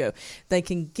 months ago. They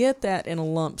can get that in a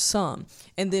lump sum.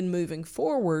 And then moving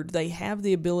forward, they have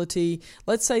the ability,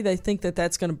 let's say they think that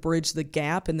that's going to bridge the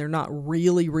gap and they're not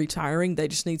really retiring, they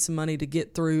just need some money to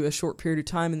get through a short period of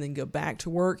time and then go back to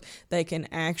work. They can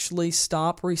actually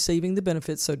stop receiving the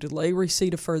benefits, so delay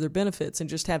receipt of further benefits, and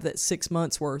just have that 6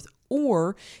 months worth.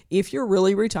 Or if you're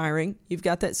really retiring, you've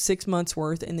got that 6 months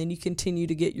worth, and then you continue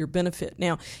to get your benefit.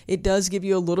 Now, it does give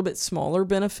you a little bit smaller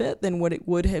benefit than what it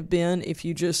would have been if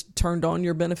you just turned on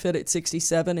your benefit at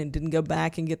 67 and didn't go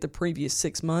back and get the previous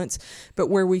 6 months. But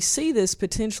where we see this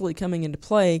potentially coming into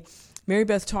play, Mary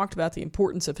Beth talked about the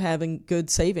importance of having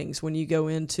good savings when you go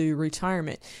into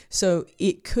retirement. So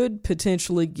it could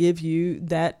potentially give you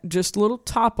that just little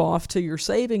top off to your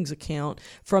savings account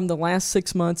from the last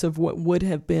 6 months of what would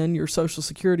have been your Social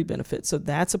Security benefit. So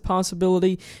that's a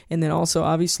possibility. And then also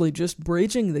obviously just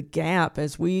bridging the gap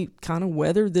as we kind of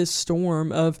weather this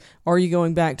storm of, are you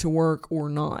going back to work or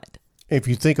not? If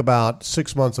you think about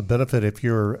 6 months of benefit, if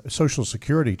your Social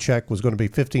Security check was going to be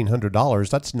 $1,500,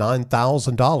 that's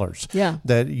 $9,000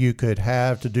 that you could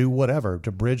have to do whatever,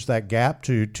 to bridge that gap,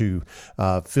 to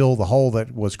fill the hole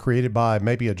that was created by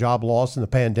maybe a job loss in the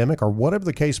pandemic or whatever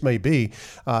the case may be.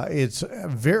 It's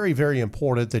very, very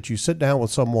important that you sit down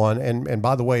with someone. And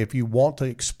by the way, if you want to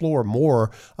explore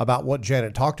more about what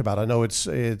Janet talked about, I know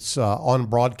it's on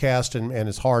broadcast and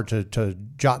it's hard to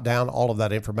jot down all of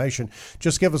that information.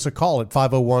 Just give us a call at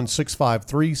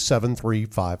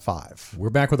 501-653-7355. We're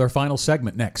back with our final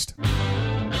segment next.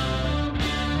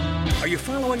 Are you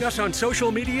following us on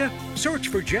social media? Search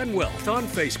for GenWealth on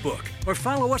Facebook or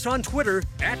follow us on Twitter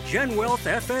at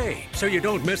GenWealthFA so you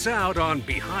don't miss out on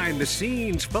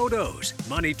behind-the-scenes photos,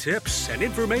 money tips, and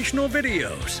informational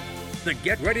videos. The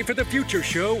Get Ready for the Future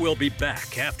show will be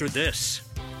back after this.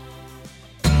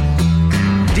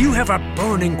 Do you have a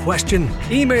burning question?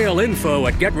 Email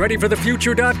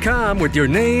info@getreadyforthefuture.com with your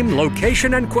name,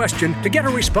 location, and question to get a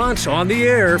response on the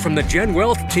air from the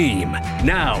GenWealth team.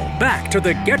 Now, back to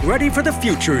the Get Ready for the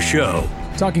Future show.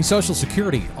 Talking Social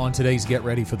Security on today's Get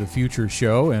Ready for the Future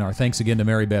show, and our thanks again to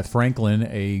Mary Beth Franklin,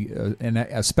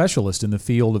 a specialist in the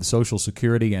field of Social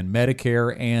Security and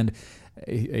Medicare, and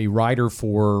a writer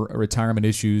for retirement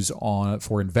issues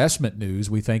for Investment News.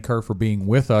 We thank her for being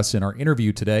with us in our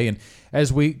interview today. And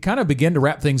as we kind of begin to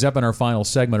wrap things up in our final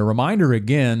segment, a reminder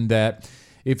again that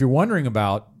if you're wondering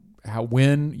about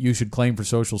when you should claim for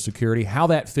Social Security, how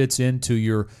that fits into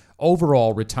your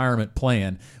overall retirement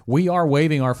plan, we are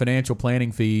waiving our financial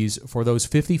planning fees for those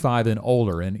 55 and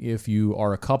older. And if you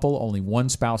are a couple, only one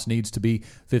spouse needs to be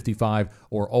 55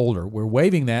 or older. We're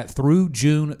waiving that through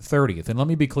June 30th. And let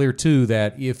me be clear, too,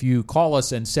 that if you call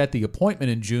us and set the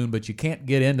appointment in June, but you can't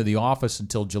get into the office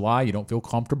until July, you don't feel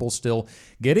comfortable still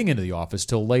getting into the office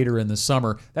till later in the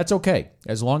summer, that's okay.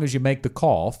 As long as you make the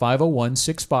call,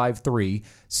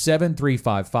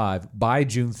 501-653-7355 by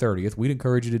June 30th. We'd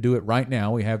encourage you to do it right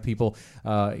now. We have people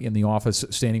in the office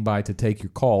standing by to take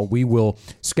your call. We will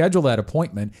schedule that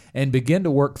appointment and begin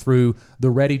to work through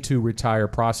the Ready to Retire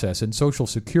process. And Social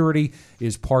Security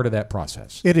is part of that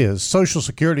process. It is. Social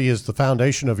Security is the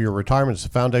foundation of your retirement. It's the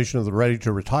foundation of the Ready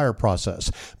to Retire process.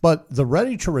 But the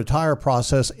Ready to Retire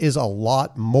process is a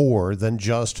lot more than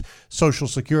just Social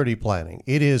Security planning.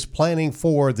 It is planning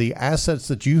for the assets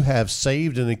that you have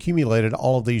saved and accumulated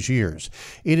all of these years.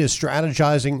 It is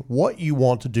strategizing what you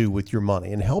want to do with your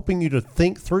money and helping you to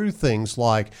think through things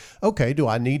like, okay, do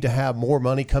I need to have more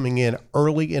money coming in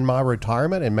early in my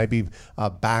retirement and maybe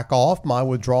back off my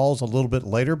withdrawals a little bit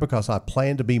later because I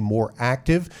plan to be more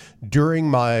active during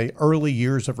my early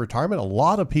years of retirement? A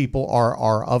lot of people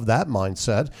are of that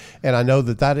mindset, and I know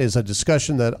that that is a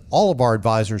discussion that all of our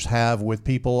advisors have with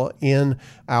people in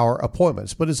our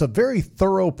appointments, but it's a very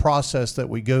thorough process that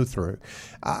we go through.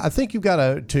 I think you've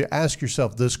got to ask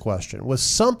yourself this question. With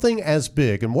something as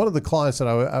big, and one of the clients that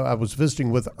I was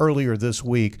visiting with earlier this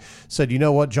week said, you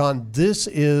know what, John, this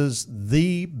is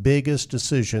the biggest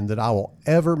decision that I will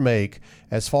ever make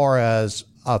as far as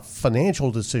a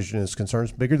financial decision is concerned.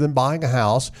 It's bigger than buying a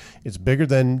house. It's bigger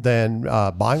than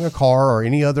buying a car or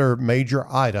any other major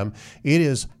item. It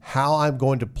is how I'm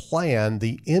going to plan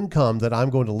the income that I'm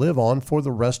going to live on for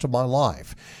the rest of my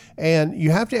life. And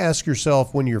you have to ask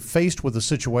yourself, when you're faced with a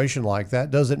situation like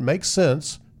that, does it make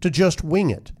sense to just wing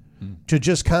it? To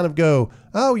just kind of go,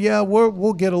 oh yeah,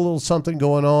 we'll get a little something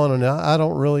going on, and I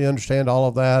don't really understand all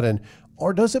of that,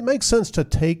 or does it make sense to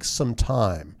take some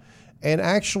time and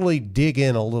actually dig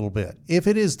in a little bit? If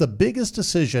it is the biggest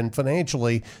decision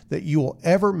financially that you will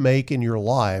ever make in your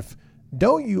life,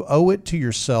 don't you owe it to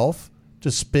yourself to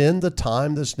spend the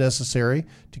time that's necessary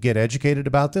to get educated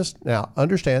about this? Now,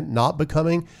 understand, not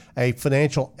becoming a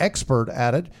financial expert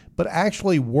at it, but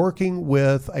actually working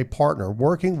with a partner,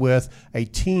 working with a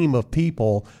team of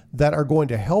people that are going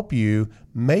to help you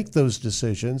make those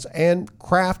decisions and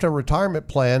craft a retirement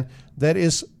plan that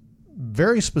is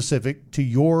very specific to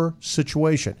your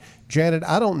situation. Janet,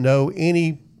 I don't know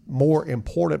any more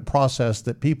important process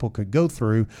that people could go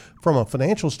through from a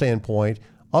financial standpoint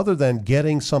other than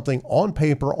getting something on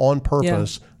paper on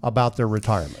purpose about their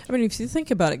retirement. I mean, if you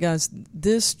think about it, guys,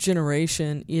 this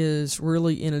generation is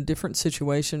really in a different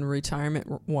situation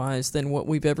retirement-wise than what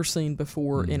we've ever seen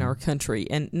before in our country.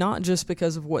 And not just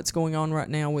because of what's going on right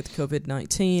now with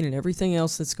COVID-19 and everything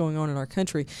else that's going on in our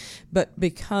country, but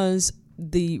because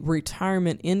the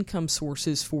retirement income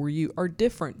sources for you are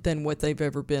different than what they've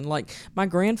ever been. Like, my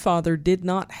grandfather did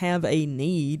not have a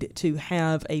need to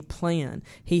have a plan.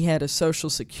 He had a Social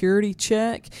Security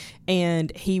check,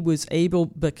 and he was able,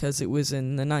 because it was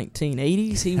in the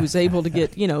 1980s, he was able to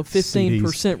get,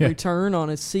 15% return on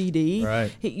a CD.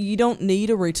 Right. You don't need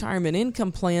a retirement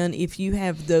income plan if you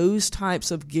have those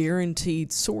types of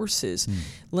guaranteed sources.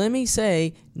 Let me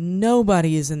say,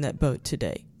 nobody is in that boat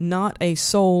today. Not a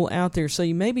soul out there. So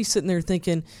you may be sitting there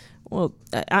thinking, well,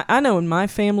 I know in my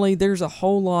family there's a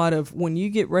whole lot of, when you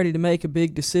get ready to make a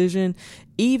big decision,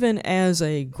 even as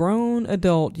a grown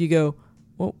adult, you go,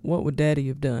 well, what would Daddy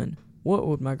have done? What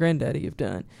would my granddaddy have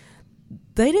done?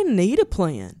 They didn't need a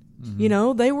plan.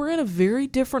 They were in a very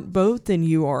different boat than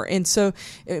you are. And so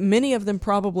many of them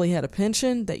probably had a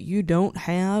pension that you don't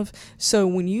have. So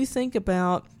when you think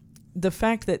about the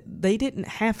fact that they didn't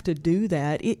have to do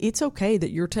that, it's okay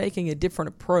that you're taking a different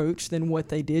approach than what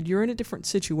they did. You're in a different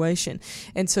situation.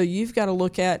 And so you've got to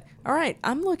look at, all right,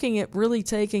 I'm looking at really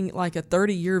taking like a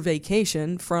 30-year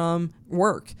vacation from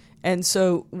work. And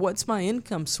so what's my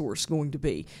income source going to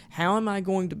be? How am I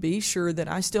going to be sure that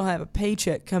I still have a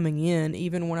paycheck coming in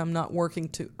even when I'm not working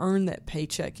to earn that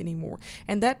paycheck anymore?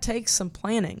 And that takes some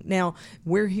planning. Now,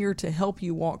 we're here to help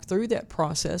you walk through that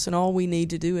process, and all we need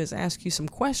to do is ask you some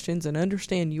questions and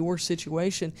understand your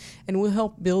situation, and we'll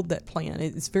help build that plan.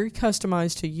 It's very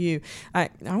customized to you. I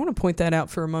want to point that out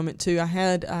for a moment, too. I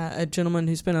had a gentleman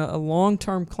who's been a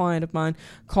long-term client of mine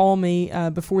call me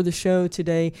before the show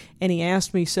today, and he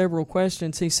asked me several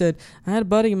questions. He said, I had a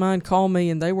buddy of mine call me,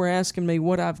 and they were asking me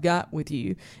what I've got with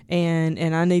you, and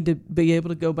I need to be able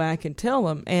to go back and tell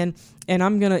them. And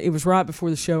I'm going to, it was right before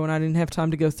the show, and I didn't have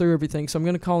time to go through everything, so I'm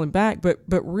going to call him back. But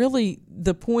really,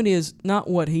 the point is not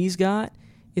what he's got.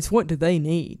 It's what do they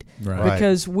need? Right.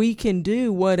 Because we can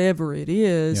do whatever it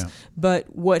is,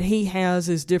 but what he has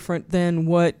is different than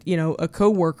what, a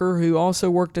coworker who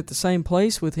also worked at the same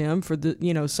place with him for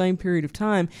the, same period of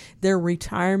time, their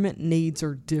retirement needs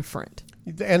are different.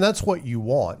 And that's what you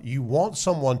want. You want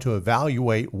someone to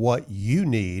evaluate what you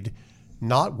need,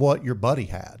 not what your buddy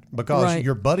had, because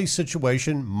your buddy's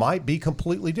situation might be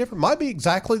completely different, might be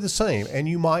exactly the same, and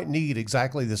you might need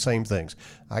exactly the same things.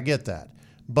 I get that.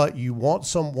 But you want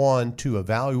someone to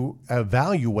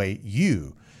evaluate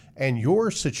you and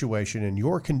your situation and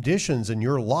your conditions in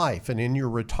your life and in your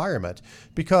retirement,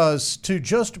 because to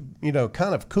just,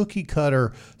 kind of cookie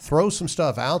cutter throw some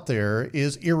stuff out there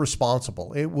is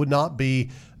irresponsible. It would not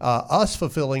be us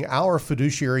fulfilling our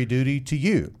fiduciary duty to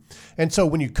you. And so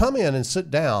when you come in and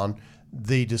sit down,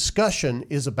 the discussion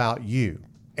is about you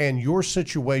and your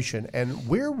situation, and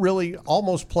we're really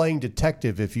almost playing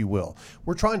detective, if you will.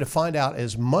 We're trying to find out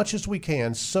as much as we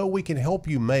can so we can help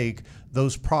you make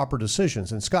those proper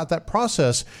decisions. And Scott, that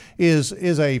process is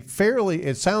a fairly,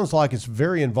 it sounds like it's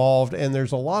very involved and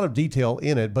there's a lot of detail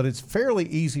in it, but it's fairly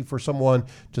easy for someone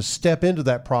to step into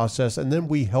that process, and then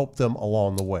we help them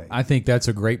along the way. I think that's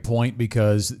a great point,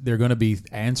 because they're going to be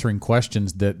answering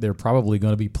questions that they're probably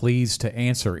going to be pleased to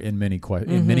answer in many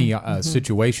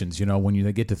situations, when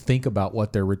you get to think about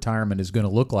what their retirement is going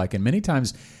to look like. And many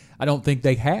times I don't think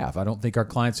they have. I don't think our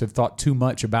clients have thought too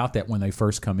much about that when they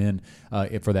first come in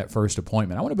for that first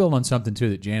appointment. I want to build on something, too,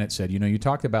 that Janet said. You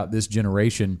talked about this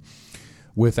generation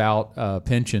without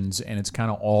pensions, and it's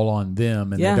kind of all on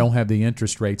them, and they don't have the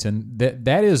interest rates, and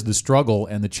that is the struggle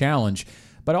and the challenge.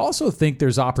 But I also think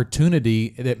there's opportunity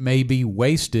that may be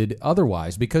wasted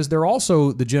otherwise, because they're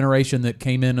also the generation that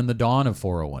came in the dawn of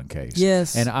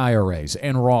 401ks and IRAs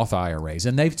and Roth IRAs,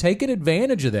 and they've taken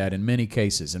advantage of that in many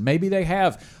cases, and maybe they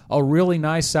have a really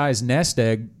nice sized nest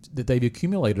egg that they've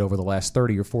accumulated over the last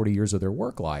 30 or 40 years of their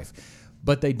work life,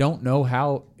 but they don't know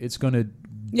how it's going to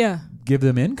give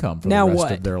them income for the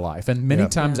rest of their life. And many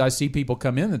times I see people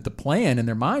come in that the plan and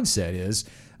their mindset is,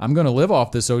 I'm going to live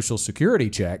off the Social Security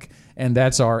check, and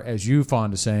that's our, as you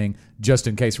fond of saying, just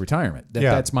in case retirement.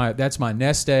 That's my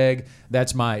nest egg.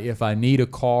 That's my, if I need a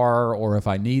car or if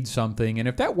I need something. And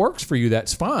if that works for you,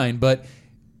 that's fine. But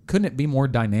couldn't it be more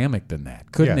dynamic than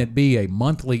that? Couldn't it be a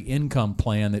monthly income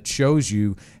plan that shows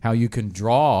you how you can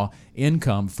draw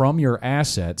income from your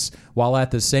assets while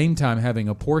at the same time having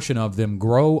a portion of them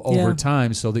grow over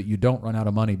time so that you don't run out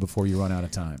of money before you run out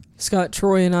of time? Scott,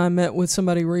 Troy and I met with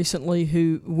somebody recently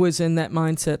who was in that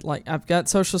mindset, like, I've got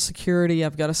Social Security,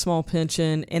 I've got a small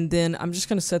pension, and then I'm just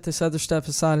going to set this other stuff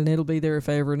aside and it'll be there if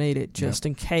I ever need it, just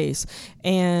in case.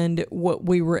 And what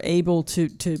we were able to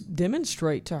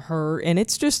demonstrate to her, and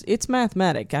it's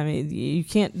mathematic. I mean, you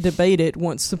can't debate it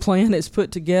once the plan is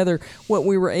put together. What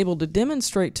we were able to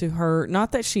demonstrate to her,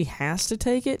 not that she has to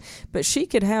take it, but she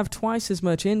could have twice as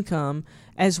much income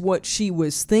as what she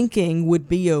was thinking would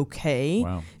be okay,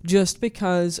 just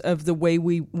because of the way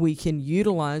we can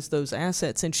utilize those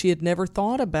assets. And she had never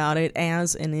thought about it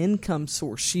as an income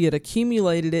source. She had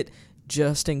accumulated it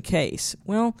just in case.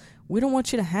 Well, we don't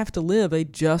want you to have to live a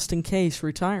just-in-case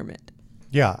retirement.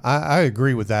 Yeah, I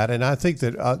agree with that. And I think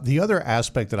that the other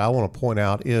aspect that I want to point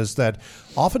out is that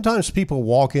oftentimes people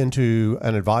walk into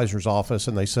an advisor's office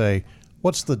and they say,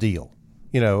 what's the deal?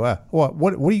 You know,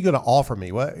 what are you going to offer me?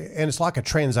 And it's like a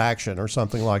transaction or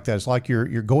something like that. It's like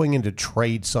you're going in to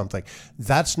trade something.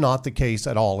 That's not the case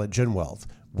at all at GenWealth.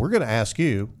 We're going to ask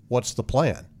you, what's the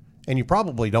plan? And you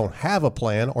probably don't have a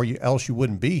plan, or else you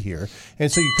wouldn't be here. And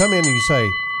so you come in and you say,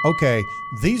 okay,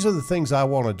 these are the things I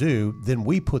want to do, then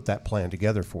we put that plan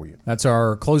together for you. That's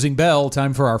our closing bell.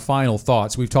 Time for our final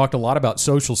thoughts. We've talked a lot about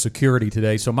Social Security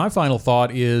today. So my final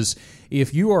thought is,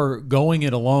 if you are going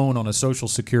it alone on a Social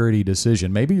Security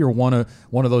decision, maybe you're one of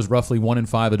those roughly 1 in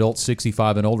 5 adults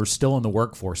 65 and older still in the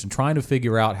workforce and trying to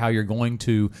figure out how you're going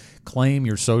to claim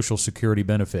your Social Security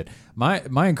benefit. My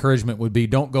encouragement would be,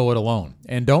 don't go it alone,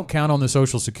 and don't count on the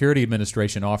Social Security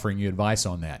Administration offering you advice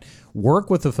on that. Work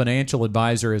with a financial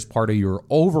advisor as part of your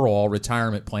overall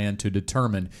retirement plan to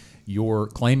determine your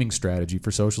claiming strategy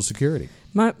for Social Security.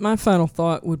 My final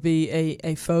thought would be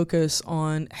a focus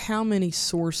on how many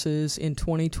sources in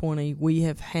 2020 we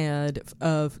have had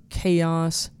of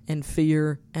chaos and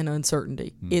fear and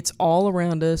uncertainty. It's all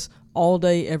around us, all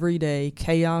day, every day,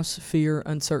 chaos, fear,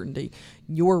 uncertainty.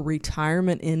 Your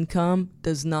retirement income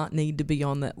does not need to be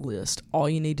on that list. All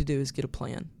you need to do is get a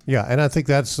plan. Yeah, and I think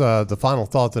that's the final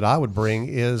thought that I would bring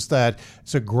is that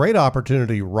it's a great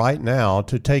opportunity right now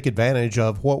to take advantage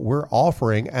of what we're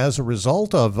offering as a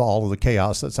result of all of the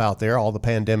chaos that's out there, all the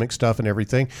pandemic stuff and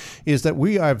everything, is that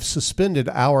we have suspended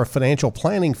our financial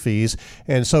planning fees.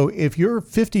 And so if you're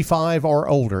 55 or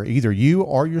older, either you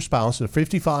or your spouse are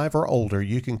 55 or older,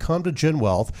 you can come to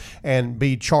GenWealth and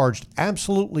be charged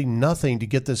absolutely nothing to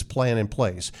get this plan in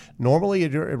place. Normally,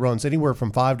 it runs anywhere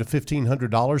from $500 to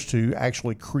 $1,500 to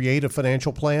actually create a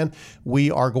financial plan.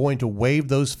 We are going to waive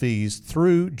those fees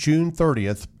through June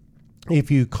 30th.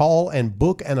 If you call and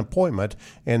book an appointment,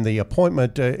 and the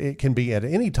appointment, it can be at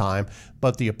any time,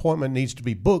 but the appointment needs to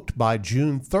be booked by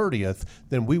June 30th,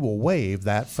 then we will waive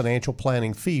that financial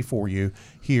planning fee for you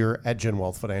here at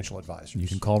GenWealth Financial Advisors. You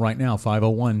can call right now,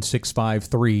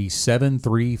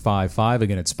 501-653-7355.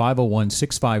 Again, it's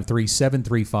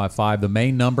 501-653-7355. The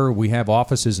main number, we have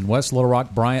offices in West Little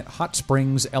Rock, Bryant, Hot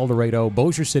Springs, El Dorado,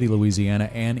 Bossier City, Louisiana,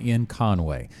 and in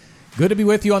Conway. Good to be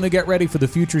with you on the Get Ready for the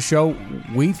Future show.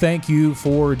 We thank you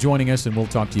for joining us, and we'll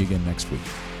talk to you again next week.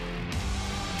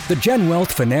 The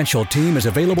GenWealth financial team is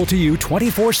available to you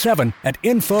 24/7 at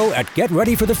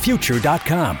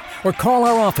info@getreadyforthefuture.com or call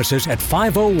our offices at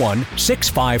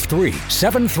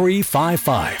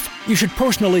 501-653-7355. You should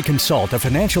personally consult a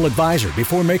financial advisor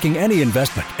before making any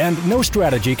investment, and no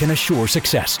strategy can assure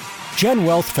success.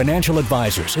 GenWealth Financial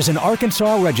Advisors is an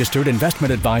Arkansas-registered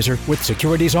investment advisor with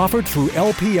securities offered through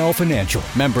LPL Financial,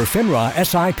 member FINRA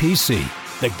SIPC.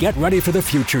 The Get Ready for the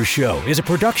Future show is a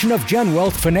production of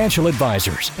GenWealth Financial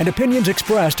Advisors, and opinions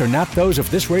expressed are not those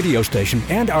of this radio station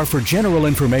and are for general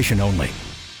information only.